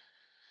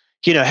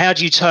 how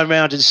do you turn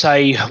around and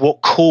say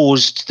what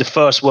caused the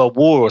First World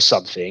War or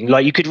something?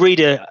 Like you could read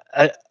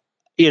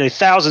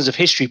thousands of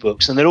history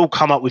books and they'll all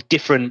come up with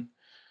different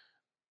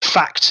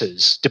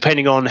factors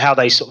depending on how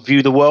they sort of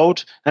view the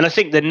world. And I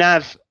think the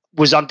NAV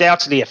was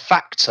undoubtedly a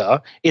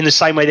factor in the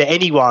same way that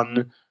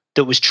anyone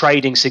that was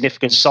trading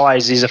significant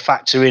size is a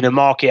factor in a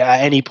market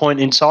at any point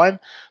in time.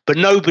 But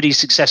nobody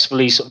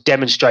successfully sort of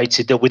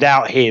demonstrated that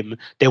without him,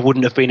 there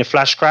wouldn't have been a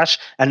flash crash.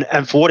 And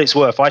for what it's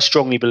worth, I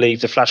strongly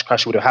believe the flash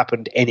crash would have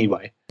happened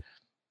anyway.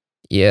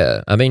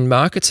 Yeah. I mean,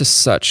 markets are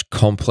such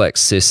complex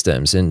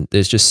systems and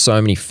there's just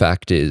so many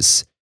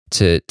factors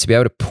to be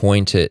able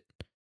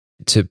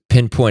to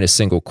pinpoint a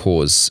single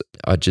cause.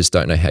 I just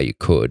don't know how you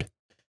could.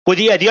 Well,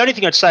 yeah, the only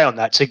thing I'd say on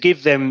that, to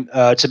give them,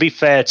 to be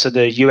fair to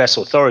the US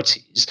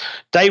authorities,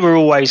 they were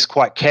always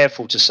quite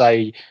careful to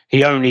say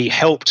he only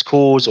helped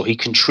cause or he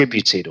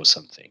contributed or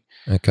something.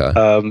 Okay.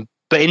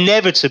 But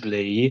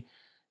inevitably,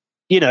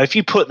 if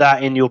you put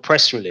that in your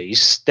press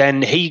release,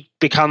 then he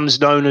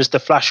becomes known as the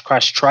flash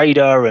crash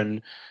trader.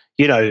 And,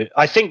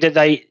 I think that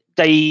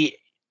they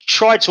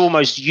tried to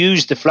almost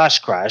use the flash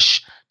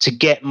crash to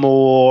get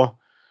more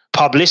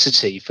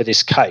publicity for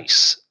this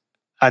case.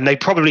 And they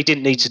probably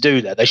didn't need to do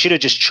that. They should have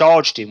just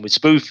charged him with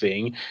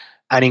spoofing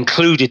and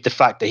included the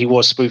fact that he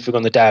was spoofing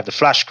on the day of the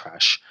flash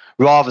crash,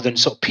 rather than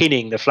sort of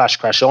pinning the flash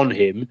crash on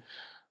him,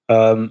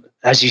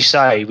 as you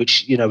say,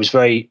 which, was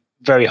very,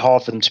 very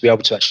hard for them to be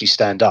able to actually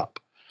stand up.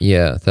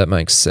 Yeah, that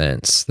makes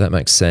sense.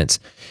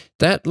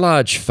 That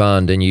large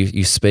fund, and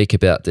you speak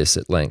about this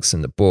at length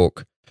in the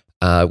book,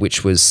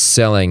 which was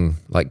selling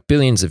like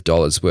billions of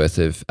dollars worth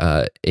of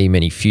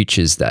E-mini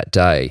futures that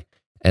day.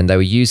 And they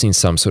were using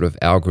some sort of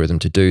algorithm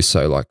to do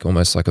so, like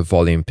almost like a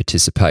volume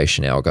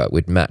participation algo. It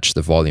would match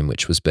the volume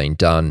which was being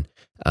done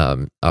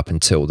up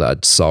until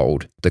they'd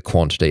sold the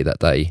quantity that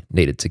they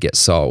needed to get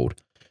sold.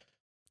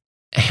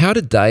 How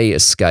did they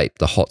escape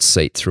the hot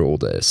seat through all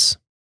this?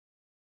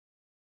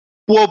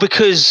 Well,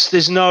 because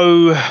there's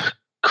no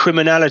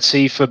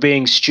criminality for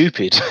being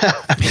stupid.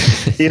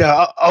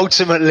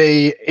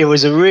 Ultimately, it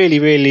was a really,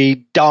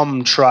 really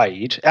dumb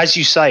trade. As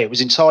you say, it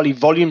was entirely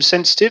volume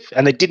sensitive,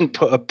 and they didn't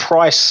put a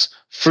price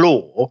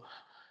floor.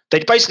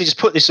 They basically just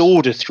put this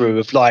order through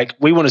of like,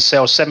 we want to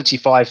sell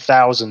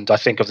 75,000, I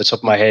think, off the top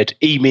of my head,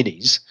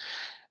 E-minis.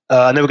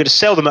 And they were going to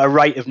sell them at a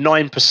rate of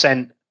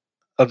 9%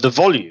 of the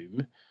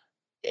volume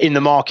in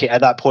the market at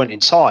that point in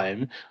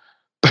time.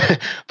 But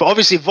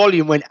obviously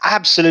volume went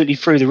absolutely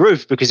through the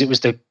roof because it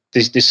was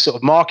this sort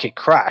of market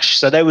crash.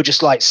 So they were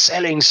just like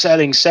selling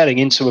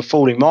into a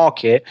falling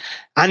market.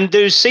 And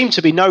there seemed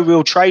to be no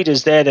real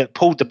traders there that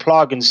pulled the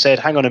plug and said,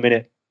 hang on a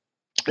minute,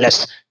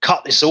 let's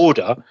cut this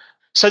order.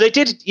 So they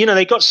did,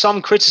 they got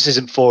some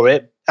criticism for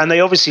it, and they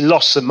obviously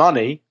lost some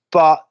money.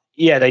 But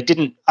yeah, they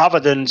didn't,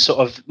 other than sort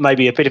of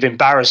maybe a bit of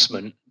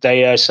embarrassment,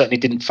 they certainly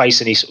didn't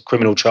face any sort of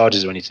criminal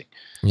charges or anything.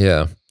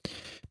 Yeah.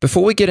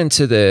 Before we get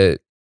into the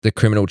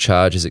criminal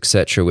charges,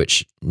 etc.,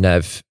 which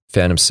Nav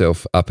found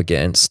himself up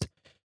against,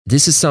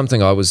 this is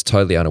something I was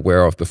totally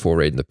unaware of before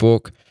reading the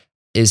book,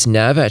 is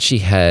Nav actually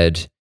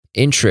had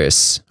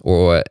interests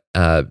or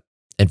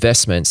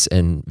investments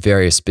in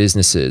various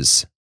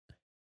businesses.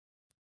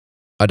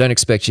 I don't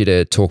expect you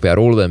to talk about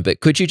all of them, but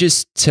could you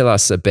just tell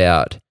us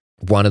about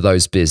one of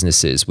those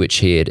businesses which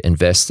he had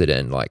invested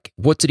in? Like,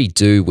 what did he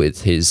do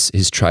with his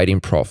trading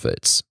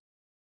profits?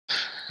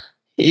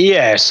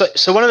 Yeah,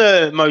 so one of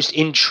the most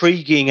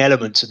intriguing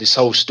elements of this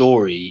whole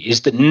story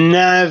is that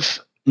Nav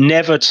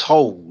never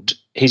told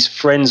his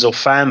friends or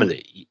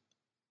family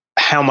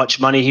how much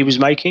money he was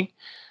making.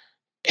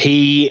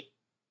 He's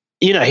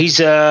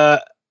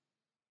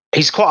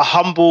quite a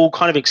humble,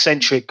 kind of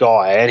eccentric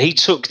guy, and he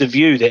took the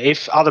view that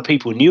if other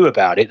people knew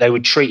about it, they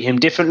would treat him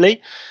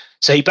differently.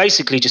 So he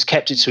basically just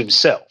kept it to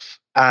himself.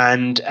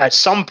 And at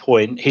some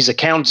point, his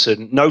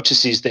accountant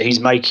notices that he's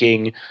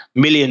making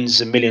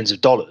millions and millions of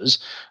dollars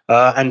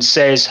and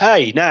says,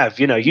 hey, Nav,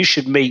 you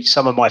should meet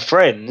some of my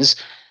friends.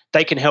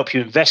 They can help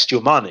you invest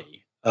your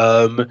money.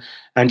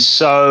 And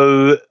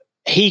so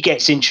he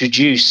gets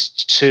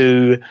introduced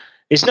to,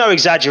 it's no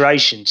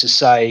exaggeration to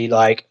say,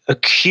 like a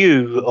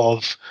queue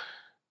of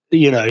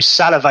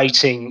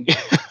salivating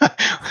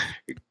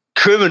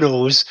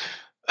criminals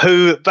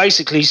who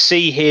basically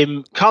see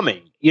him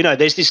coming.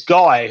 There's this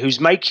guy who's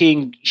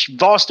making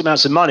vast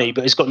amounts of money,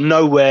 but has got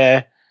no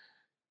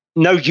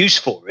use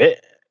for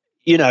it.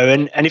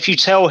 And if you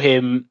tell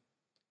him,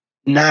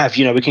 Nav,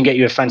 we can get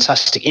you a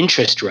fantastic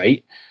interest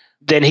rate,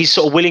 then he's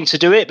sort of willing to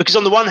do it. Because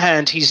on the one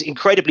hand, he's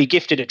incredibly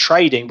gifted at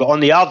trading, but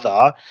on the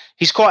other,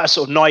 he's quite a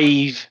sort of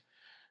naive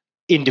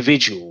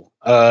individual.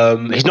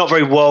 He's not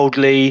very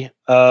worldly.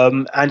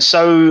 And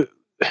so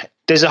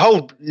there's a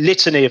whole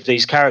litany of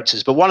these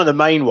characters, but one of the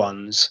main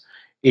ones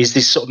is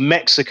this sort of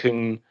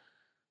Mexican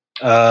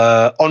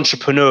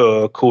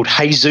entrepreneur called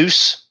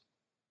Jesus,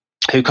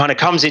 who kind of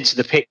comes into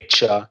the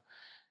picture,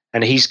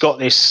 and he's got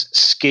this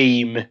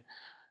scheme,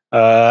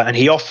 and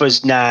he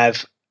offers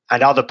Nav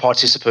and other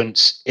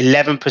participants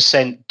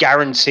 11%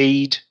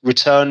 guaranteed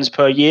returns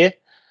per year.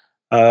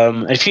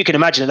 And if you can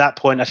imagine, at that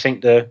point, I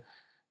think the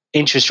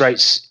interest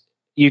rates,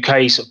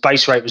 UK sort of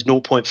base rate was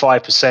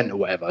 0.5% or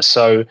whatever.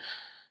 So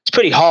it's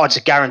pretty hard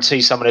to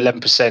guarantee someone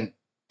 11%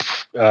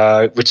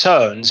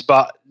 returns.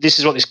 But this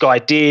is what this guy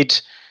did.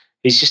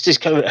 He's just this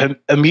kind of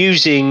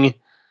amusing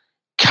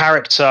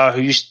character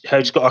who's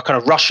got a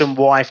kind of Russian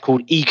wife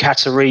called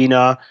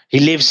Ekaterina. He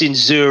lives in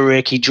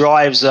Zurich. He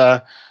drives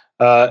like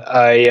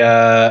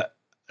a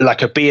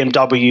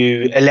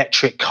BMW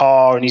electric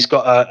car, and he's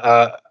got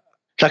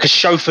like a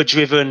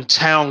chauffeur-driven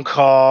town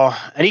car,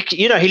 and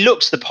he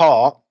looks the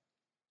part.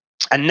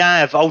 And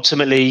Nav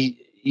ultimately,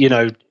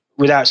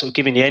 without sort of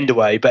giving the end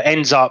away, but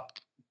ends up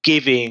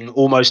giving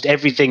almost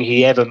everything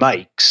he ever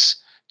makes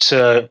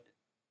to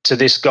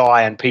this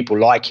guy and people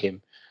like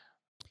him.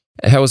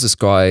 How was this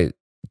guy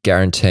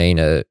guaranteeing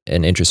an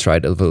interest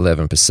rate of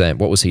 11%?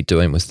 What was he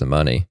doing with the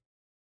money?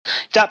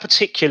 That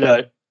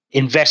particular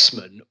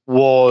investment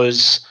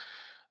was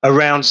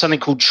around something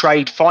called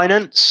trade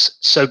finance.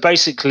 So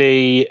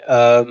basically,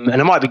 and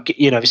it might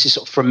be, this is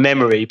sort of from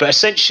memory, but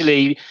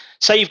essentially,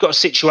 say you've got a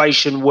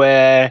situation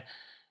where,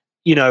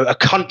 a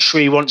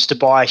country wants to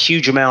buy a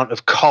huge amount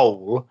of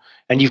coal,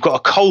 and you've got a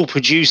coal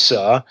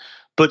producer,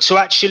 but to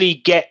actually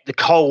get the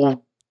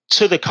coal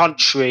to the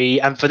country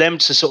and for them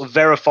to sort of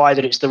verify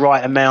that it's the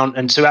right amount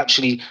and to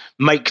actually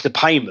make the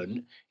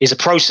payment is a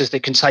process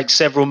that can take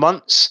several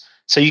months.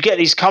 So you get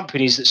these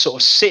companies that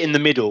sort of sit in the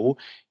middle,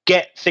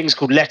 get things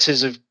called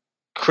letters of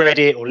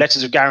credit or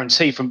letters of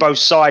guarantee from both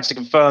sides to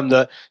confirm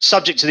that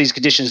subject to these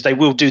conditions, they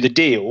will do the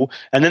deal.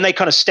 And then they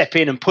kind of step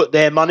in and put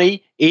their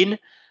money in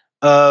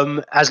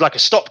as like a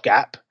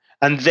stopgap.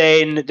 And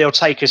then they'll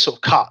take a sort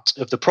of cut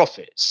of the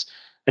profits.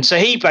 And so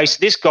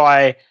this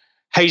guy,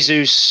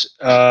 Jesus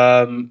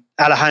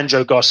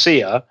Alejandro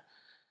Garcia,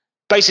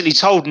 basically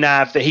told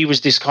Nav that he was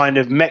this kind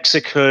of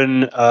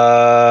Mexican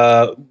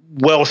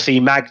wealthy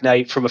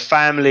magnate from a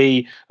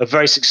family of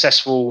very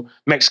successful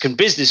Mexican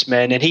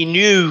businessmen, and he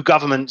knew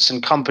governments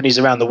and companies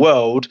around the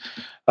world,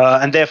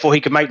 and therefore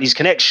he could make these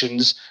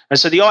connections. And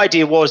so the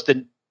idea was that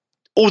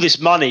all this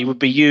money would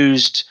be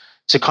used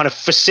to kind of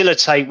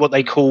facilitate what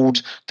they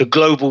called the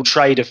global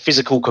trade of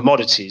physical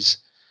commodities.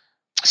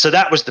 So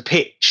that was the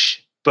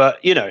pitch. But,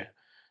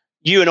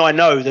 you and I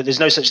know that there's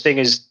no such thing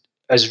as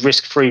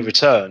risk-free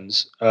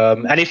returns.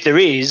 And if there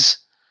is,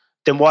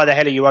 then why the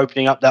hell are you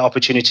opening up that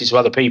opportunity to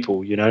other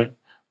people,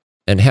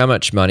 And how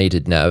much money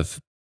did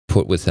Nav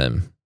put with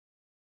him?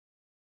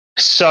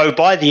 So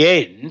by the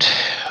end,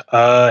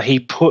 he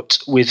put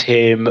with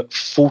him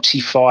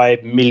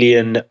 £45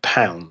 million.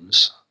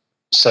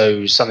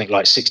 So something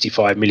like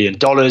 $65 million,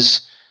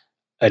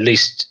 at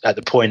least at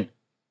the point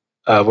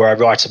where I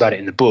write about it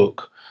in the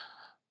book.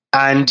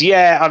 And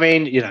yeah, I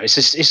mean, it's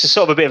a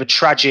sort of a bit of a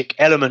tragic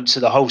element to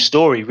the whole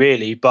story,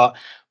 really. But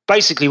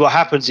basically what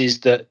happens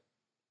is that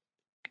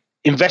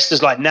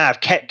investors like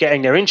Nav kept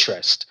getting their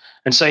interest.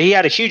 And so he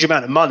had a huge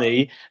amount of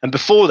money. And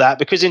before that,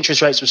 because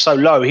interest rates were so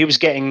low, he was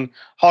getting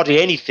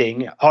hardly any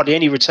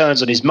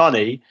returns on his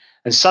money.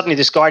 And suddenly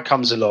this guy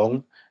comes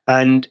along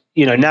and,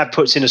 Nav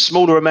puts in a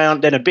smaller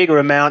amount, then a bigger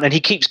amount, and he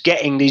keeps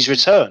getting these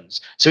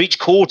returns. So each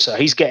quarter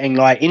he's getting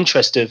like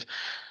interest of,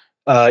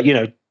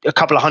 a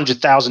couple of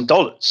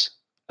 $100,000.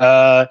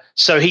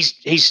 So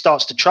he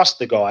starts to trust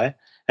the guy,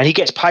 and he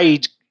gets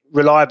paid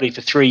reliably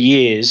for 3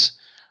 years.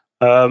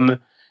 And,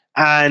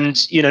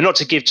 not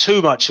to give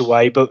too much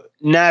away, but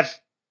Nav,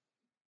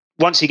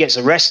 once he gets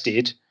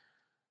arrested,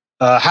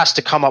 has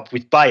to come up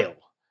with bail.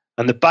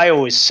 And the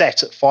bail is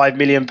set at £5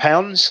 million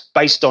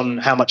based on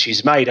how much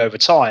he's made over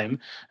time.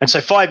 And so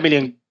 £5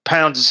 million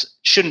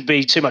shouldn't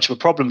be too much of a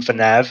problem for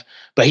Nav,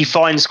 but he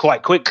finds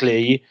quite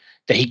quickly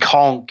that he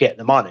can't get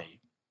the money.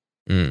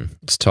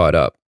 It's tied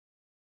up.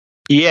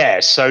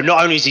 Yeah, so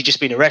not only has he just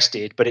been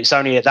arrested, but it's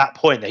only at that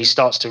point that he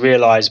starts to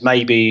realize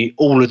maybe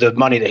all of the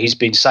money that he's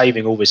been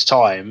saving all this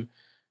time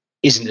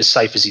isn't as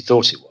safe as he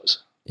thought it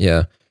was.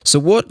 Yeah. So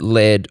what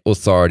led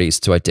authorities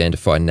to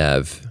identify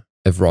Nav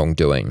of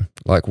wrongdoing?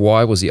 Like,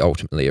 why was he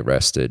ultimately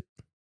arrested?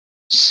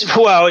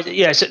 Well,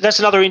 yeah, so that's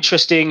another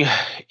interesting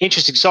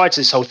side to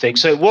this whole thing.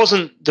 So it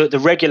wasn't that the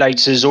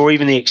regulators or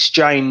even the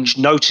exchange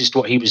noticed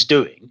what he was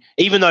doing,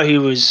 even though he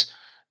was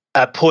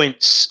at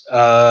points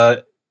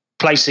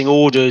placing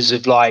orders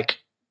of like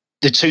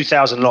the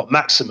 2,000 lot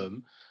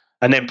maximum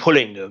and then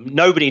pulling them.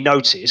 Nobody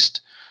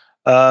noticed.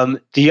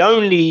 The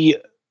only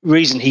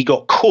reason he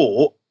got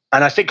caught,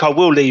 and I think I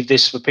will leave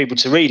this for people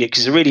to read it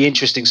because it's a really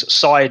interesting sort of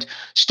side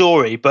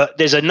story, but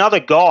there's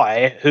another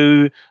guy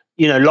who,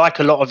 like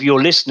a lot of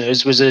your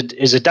listeners,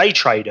 is a day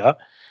trader,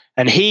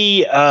 and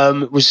he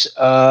was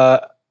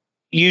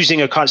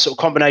using a kind of sort of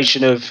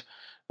combination of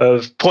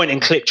of point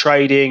and click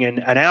trading and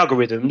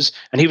algorithms,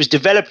 and he was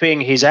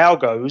developing his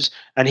algos,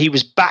 and he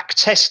was back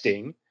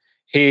testing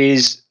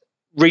his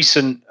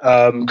recent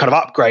kind of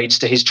upgrades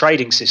to his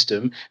trading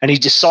system, and he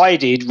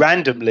decided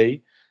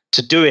randomly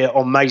to do it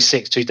on May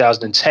 6,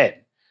 2010.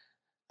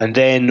 And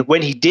then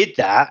when he did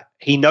that,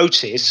 he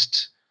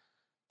noticed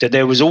that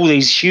there was all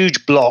these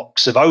huge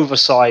blocks of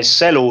oversized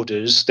sell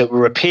orders that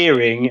were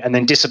appearing and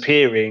then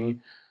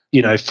disappearing,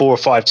 4 or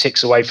 5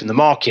 ticks away from the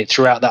market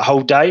throughout that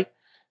whole day.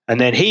 And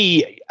then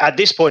at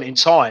this point in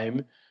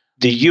time,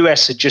 the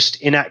US had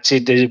just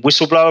enacted the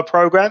whistleblower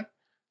program.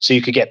 So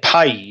you could get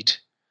paid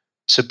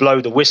to blow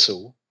the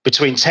whistle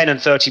between 10 and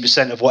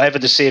 30% of whatever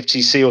the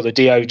CFTC or the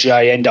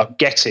DOJ end up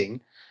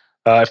getting.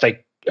 If they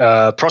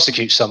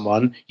prosecute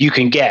someone, you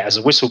can get as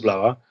a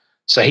whistleblower.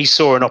 So he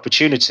saw an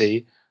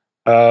opportunity.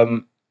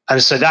 And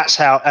so that's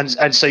how,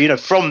 and so,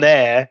 from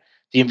there,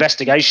 the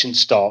investigation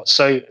starts.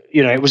 So,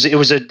 it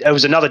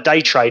was another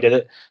day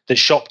trader that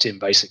shopped him,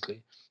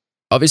 basically.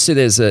 Obviously,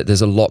 there's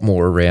a lot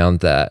more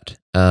around that.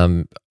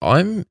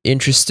 I'm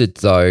interested,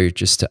 though,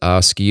 just to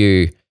ask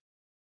you,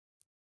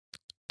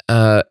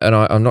 and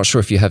I'm not sure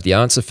if you have the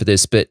answer for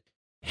this, but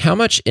how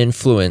much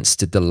influence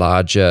did the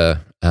larger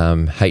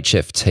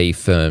HFT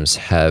firms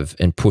have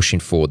in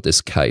pushing forward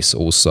this case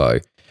also?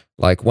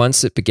 Like,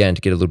 once it began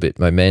to get a little bit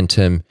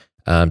momentum,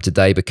 did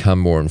they become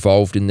more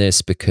involved in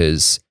this?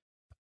 Because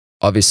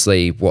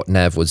obviously what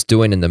NAV was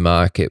doing in the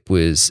market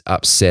was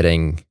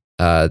upsetting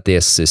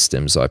their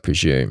systems, I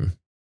presume.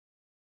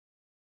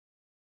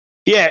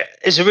 Yeah,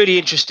 it's a really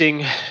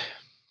interesting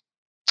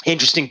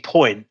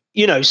point.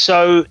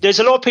 So there's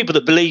a lot of people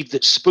that believe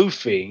that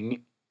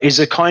spoofing is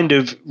a kind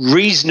of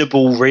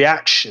reasonable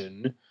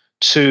reaction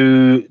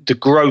to the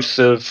growth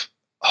of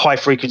high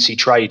frequency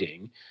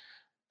trading.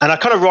 And I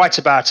kind of write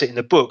about it in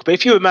the book. But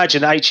if you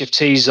imagine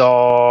HFTs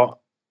are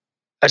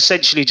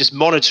essentially just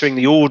monitoring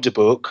the order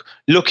book,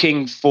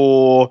 looking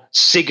for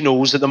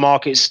signals that the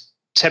market's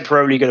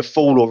temporarily going to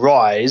fall or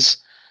rise,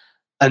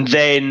 and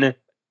then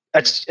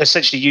it's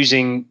essentially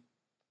using,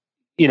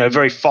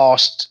 very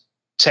fast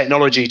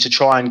technology to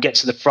try and get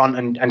to the front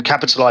and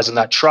capitalize on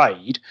that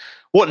trade.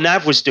 What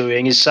NAV was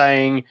doing is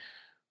saying,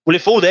 well,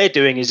 if all they're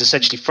doing is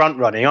essentially front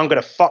running, I'm going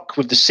to fuck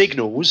with the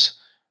signals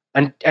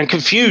and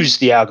confuse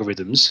the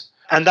algorithms.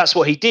 And that's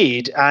what he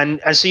did. And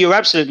so you're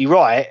absolutely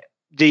right.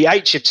 The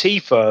HFT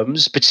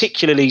firms,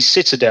 particularly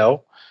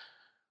Citadel,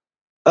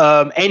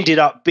 ended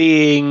up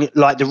being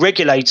like the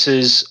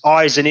regulators'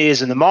 eyes and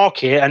ears in the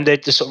market, and they're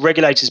the sort of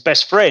regulators'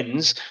 best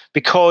friends,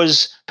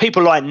 because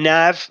people like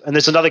Nav, and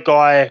there's another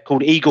guy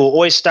called Igor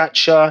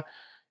Oystacher,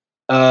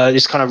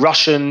 this kind of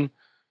Russian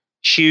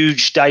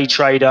huge day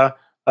trader,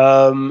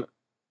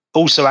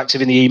 also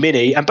active in the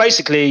E-mini, and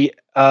basically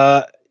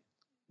the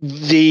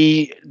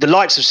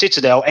likes of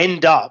Citadel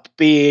end up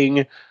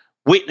being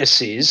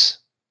witnesses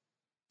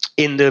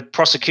in the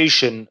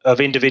prosecution of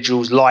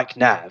individuals like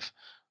Nav,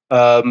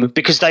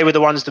 because they were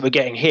the ones that were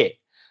getting hit.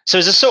 So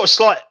there's a sort of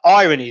slight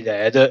irony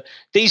there that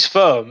these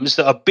firms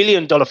that are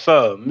billion-dollar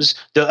firms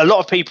that a lot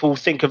of people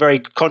think are very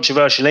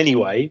controversial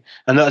anyway,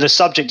 and that are the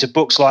subject of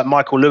books like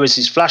Michael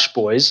Lewis's Flash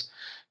Boys,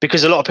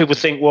 because a lot of people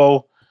think,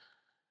 well,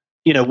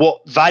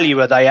 what value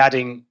are they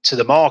adding to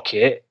the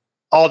market,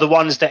 are the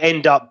ones that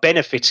end up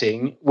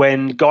benefiting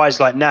when guys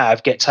like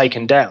Nav get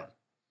taken down.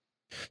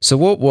 So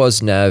what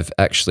was Nav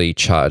actually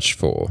charged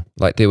for?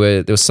 Like there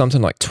was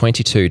something like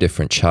 22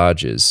 different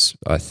charges,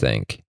 I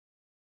think.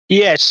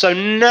 Yeah, so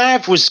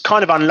Nav was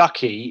kind of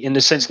unlucky in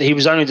the sense that he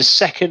was only the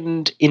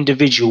second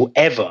individual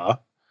ever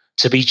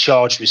to be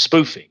charged with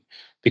spoofing,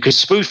 because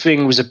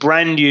spoofing was a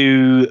brand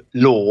new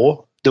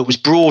law that was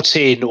brought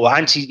in, or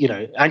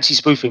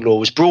anti-spoofing law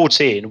was brought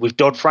in with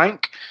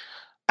Dodd-Frank.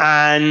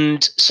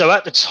 And so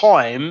at the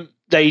time,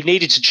 they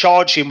needed to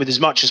charge him with as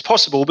much as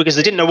possible because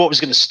they didn't know what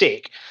was going to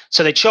stick.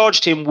 So they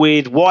charged him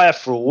with wire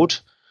fraud,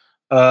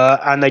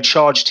 and they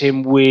charged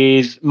him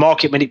with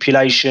market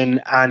manipulation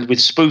and with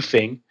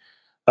spoofing.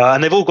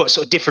 And they've all got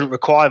sort of different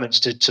requirements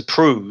to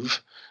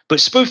prove.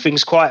 But spoofing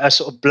is quite a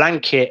sort of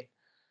blanket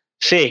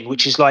thing,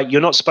 which is like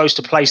you're not supposed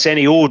to place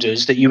any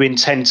orders that you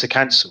intend to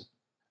cancel.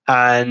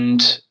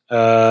 And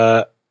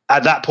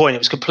at that point, it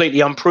was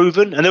completely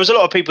unproven. And there was a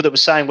lot of people that were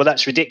saying, well,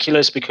 that's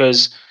ridiculous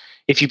because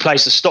if you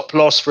place a stop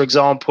loss, for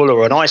example,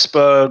 or an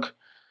iceberg,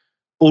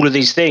 all of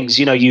these things,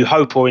 you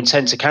hope or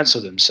intend to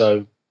cancel them.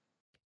 So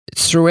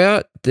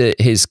throughout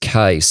his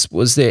case,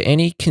 was there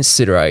any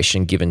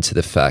consideration given to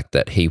the fact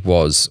that he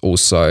was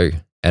also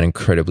an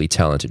incredibly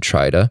talented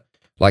trader?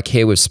 Like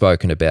here we've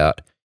spoken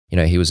about,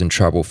 he was in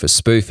trouble for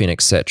spoofing,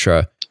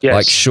 etc. Yes.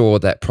 Like sure,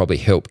 that probably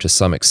helped to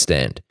some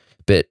extent.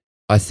 But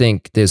I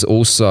think there's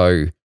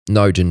also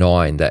no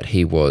denying that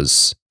he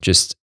was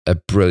just a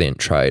brilliant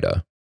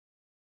trader.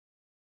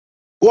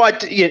 Well,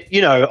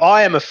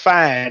 I am a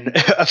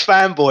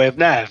fanboy of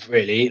Nav,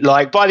 really.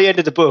 Like by the end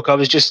of the book, I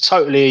was just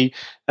totally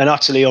and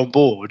utterly on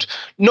board.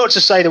 Not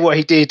to say that what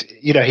he did,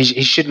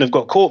 he shouldn't have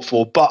got caught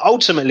for, but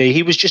ultimately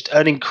he was just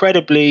an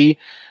incredibly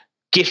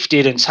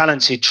gifted and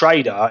talented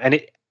trader. And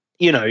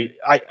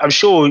I'm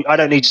sure I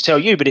don't need to tell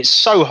you, but it's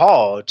so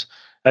hard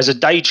as a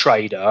day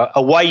trader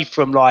away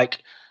from like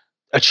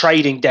a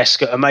trading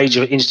desk at a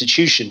major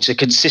institution to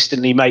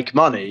consistently make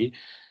money.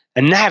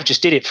 And Nav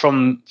just did it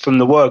from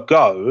the word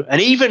go.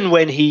 And even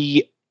when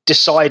he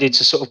decided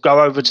to sort of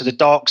go over to the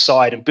dark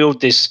side and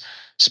build this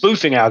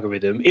spoofing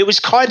algorithm, it was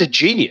kind of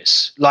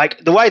genius.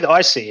 Like the way that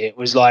I see it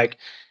was like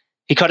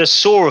he kind of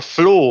saw a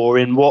flaw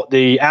in what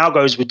the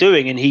algos were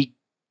doing, and he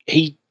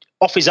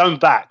off his own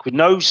back with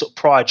no sort of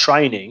prior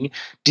training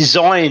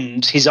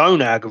designed his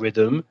own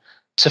algorithm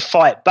to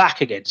fight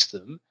back against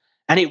them,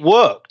 and it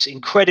worked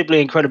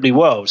incredibly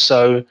well.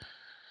 So,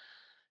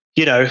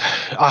 you know,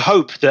 I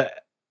hope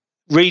that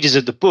readers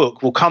of the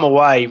book will come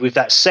away with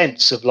that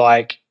sense of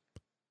like,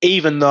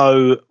 even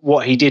though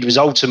what he did was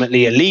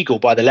ultimately illegal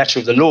by the letter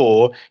of the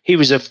law, he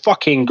was a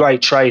fucking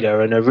great trader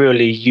and a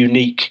really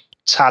unique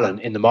talent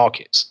in the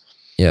markets.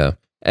 Yeah.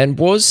 And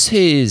was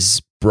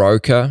his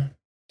broker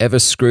ever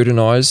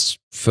scrutinized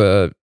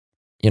for,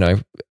 you know,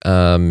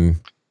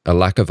 a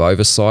lack of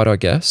oversight, I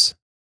guess?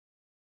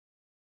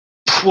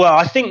 Well,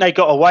 I think they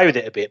got away with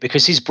it a bit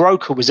because his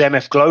broker was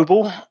MF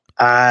Global.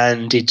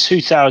 And in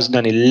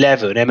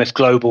 2011, MF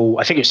Global,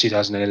 I think it was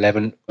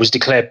 2011, was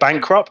declared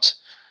bankrupt.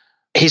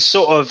 His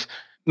sort of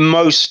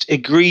most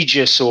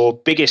egregious or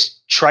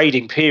biggest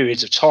trading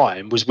periods of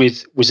time was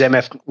with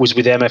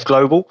MF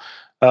Global.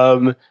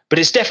 But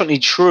it's definitely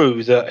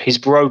true that his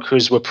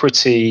brokers were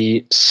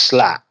pretty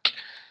slack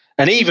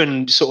and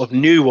even sort of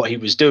knew what he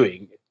was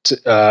doing,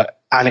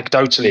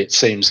 anecdotally, it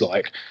seems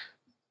like.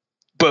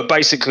 But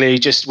basically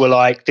just were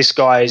like, this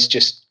guy is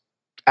just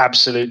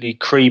absolutely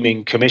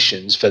creaming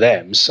commissions for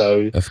them.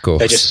 So of course,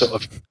 they just sort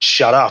of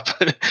shut up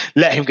and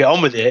let him get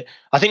on with it.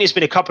 I think there's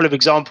been a couple of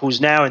examples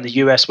now in the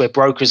US where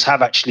brokers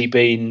have actually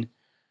been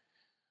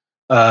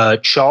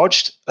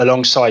charged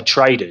alongside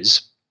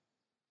traders.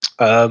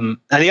 And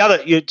the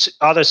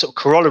other sort of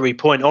corollary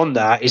point on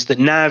that is that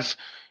Nav,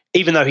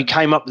 even though he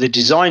came up with the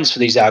designs for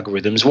these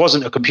algorithms,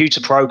 wasn't a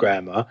computer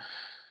programmer.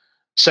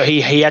 So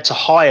he had to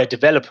hire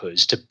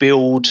developers to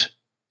build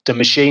the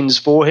machines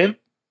for him.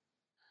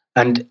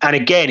 And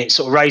again, it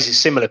sort of raises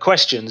similar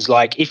questions.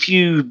 Like if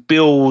you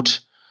build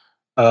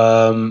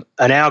an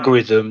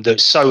algorithm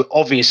that's so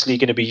obviously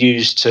going to be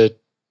used to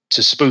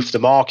spoof the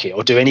market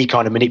or do any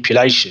kind of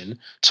manipulation,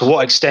 to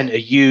what extent are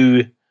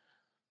you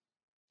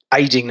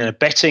aiding and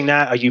abetting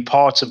that? Are you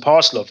part and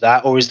parcel of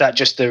that? Or is that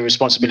just the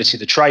responsibility of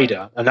the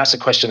trader? And that's a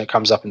question that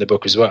comes up in the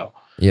book as well.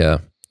 Yeah.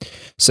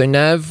 So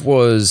Nav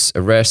was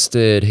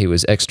arrested. He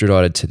was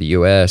extradited to the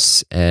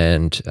US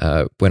and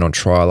went on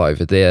trial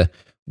over there.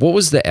 What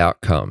was the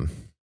outcome?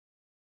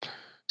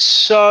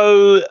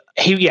 So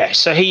he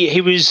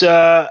was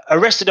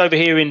arrested over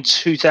here in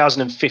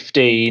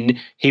 2015.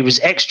 He was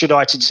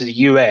extradited to the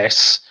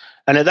US,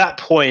 and at that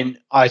point,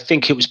 I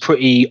think it was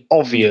pretty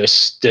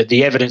obvious that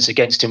the evidence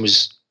against him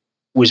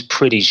was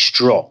pretty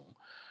strong.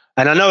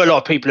 And I know a lot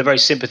of people are very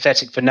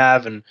sympathetic for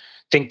Nav and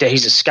think that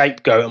he's a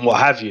scapegoat and what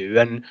have you.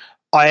 And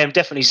I am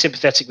definitely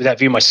sympathetic with that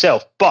view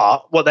myself.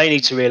 But what they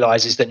need to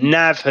realize is that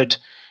Nav had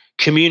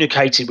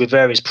communicated with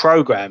various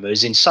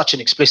programmers in such an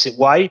explicit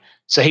way.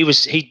 So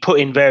he'd put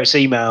in various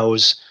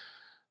emails,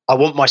 I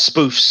want my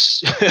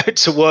spoofs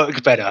to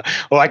work better,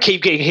 or I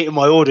keep getting hit in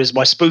my orders,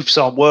 my spoofs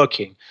aren't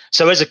working.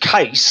 So as a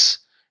case,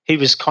 he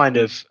was kind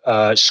of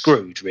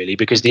screwed, really,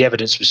 because the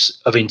evidence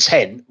of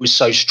intent was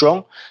so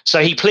strong. So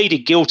he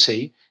pleaded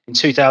guilty in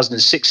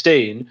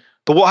 2016.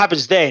 But what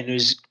happens then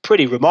is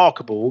pretty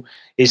remarkable,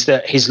 is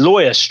that his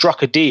lawyer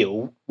struck a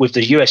deal with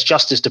the US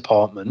Justice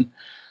Department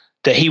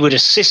that he would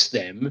assist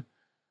them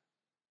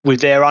with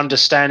their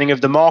understanding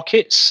of the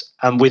markets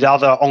and with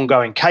other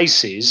ongoing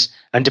cases.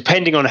 And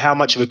depending on how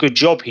much of a good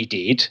job he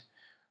did,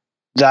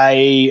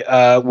 they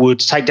would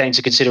take that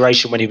into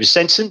consideration when he was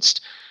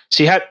sentenced.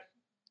 So you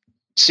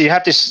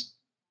have this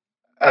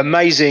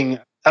amazing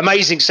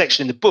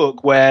section in the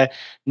book where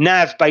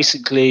Nav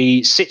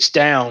basically sits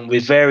down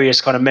with various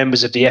kind of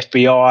members of the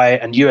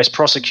FBI and US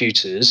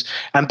prosecutors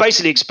and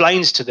basically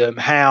explains to them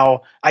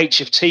how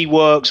HFT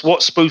works,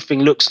 what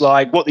spoofing looks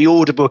like, what the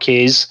order book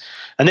is.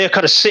 And they're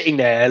kind of sitting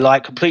there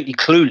like completely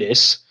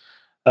clueless.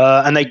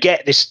 And they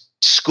get this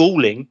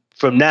schooling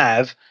from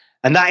Nav,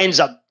 and that ends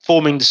up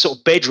forming the sort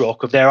of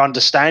bedrock of their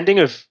understanding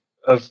of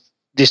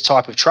this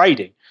type of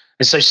trading.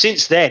 And so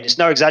since then, it's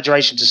no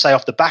exaggeration to say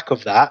off the back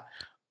of that,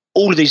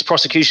 all of these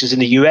prosecutions in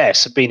the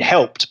US have been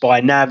helped by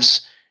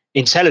Nav's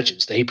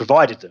intelligence that he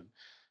provided them.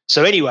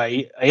 So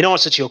anyway, in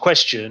answer to your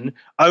question,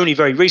 only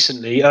very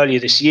recently, earlier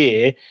this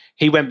year,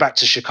 he went back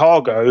to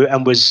Chicago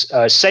and was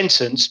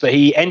sentenced, but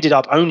he ended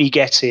up only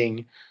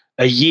getting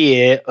a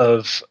year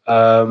of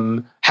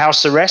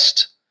house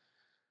arrest.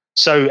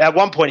 So at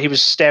one point, he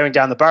was staring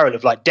down the barrel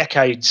of like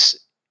decades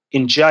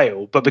in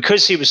jail, but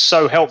because he was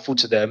so helpful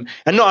to them,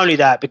 and not only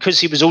that, because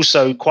he was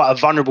also quite a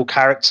vulnerable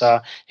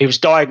character, he was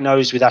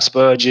diagnosed with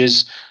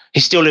Asperger's, he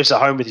still lives at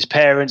home with his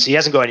parents, he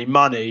hasn't got any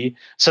money,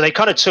 so they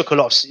kind of took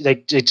they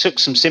took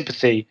some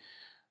sympathy.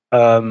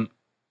 They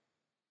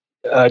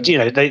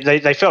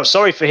felt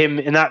sorry for him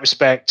in that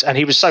respect, and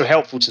he was so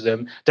helpful to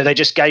them that they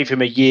just gave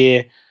him a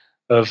year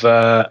of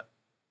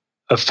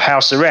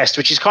house arrest,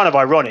 which is kind of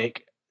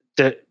ironic.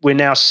 that we're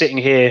now sitting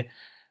here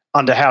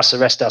under house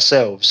arrest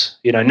ourselves.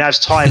 Nav's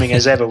timing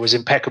as ever was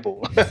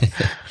impeccable.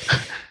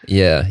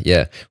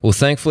 Yeah. Well,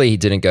 thankfully he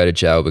didn't go to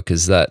jail,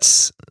 because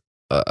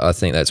I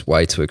think that's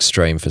way too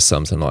extreme for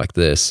something like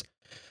this.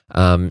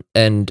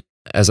 And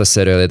as I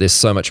said earlier, there's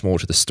so much more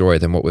to the story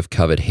than what we've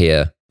covered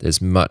here.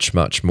 There's much,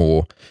 much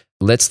more.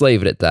 Let's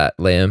leave it at that,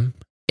 Liam.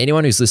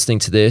 Anyone who's listening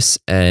to this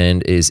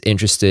and is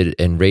interested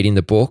in reading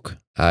the book,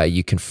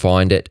 you can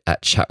find it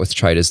at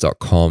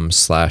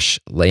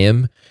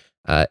chatwithtraders.com/Liam,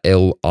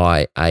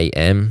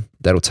 Liam.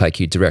 That'll take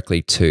you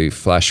directly to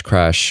Flash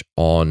Crash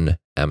on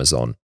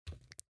Amazon.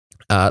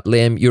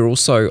 Liam, you're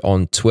also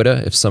on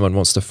Twitter if someone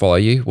wants to follow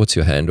you. What's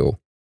your handle?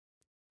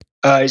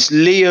 It's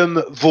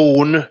Liam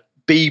Vaughan,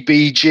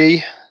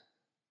 BBG.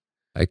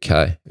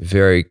 Okay,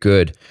 very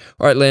good.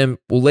 All right, Liam,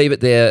 we'll leave it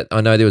there. I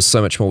know there was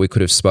so much more we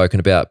could have spoken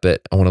about,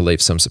 but I want to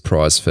leave some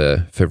surprise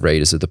for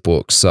readers of the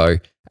book. So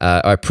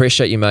I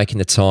appreciate you making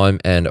the time,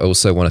 and I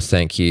also want to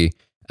thank you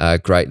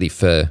greatly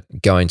for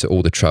going to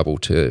all the trouble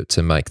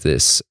to make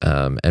this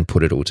and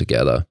put it all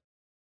together.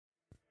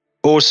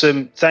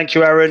 Awesome. Thank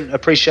you, Aaron.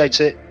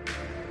 Appreciate it.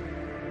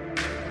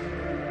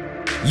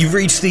 You've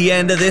reached the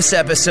end of this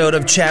episode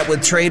of Chat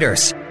with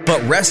Traders,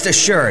 but rest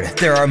assured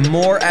there are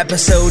more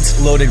episodes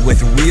loaded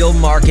with real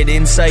market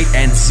insight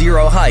and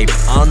zero hype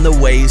on the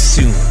way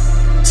soon.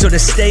 So to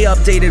stay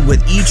updated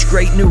with each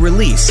great new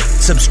release,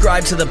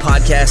 subscribe to the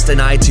podcast on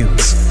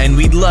iTunes, and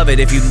we'd love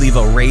it if you'd leave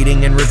a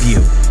rating and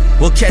review.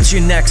 We'll catch you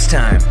next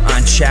time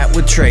on Chat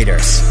with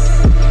Traders.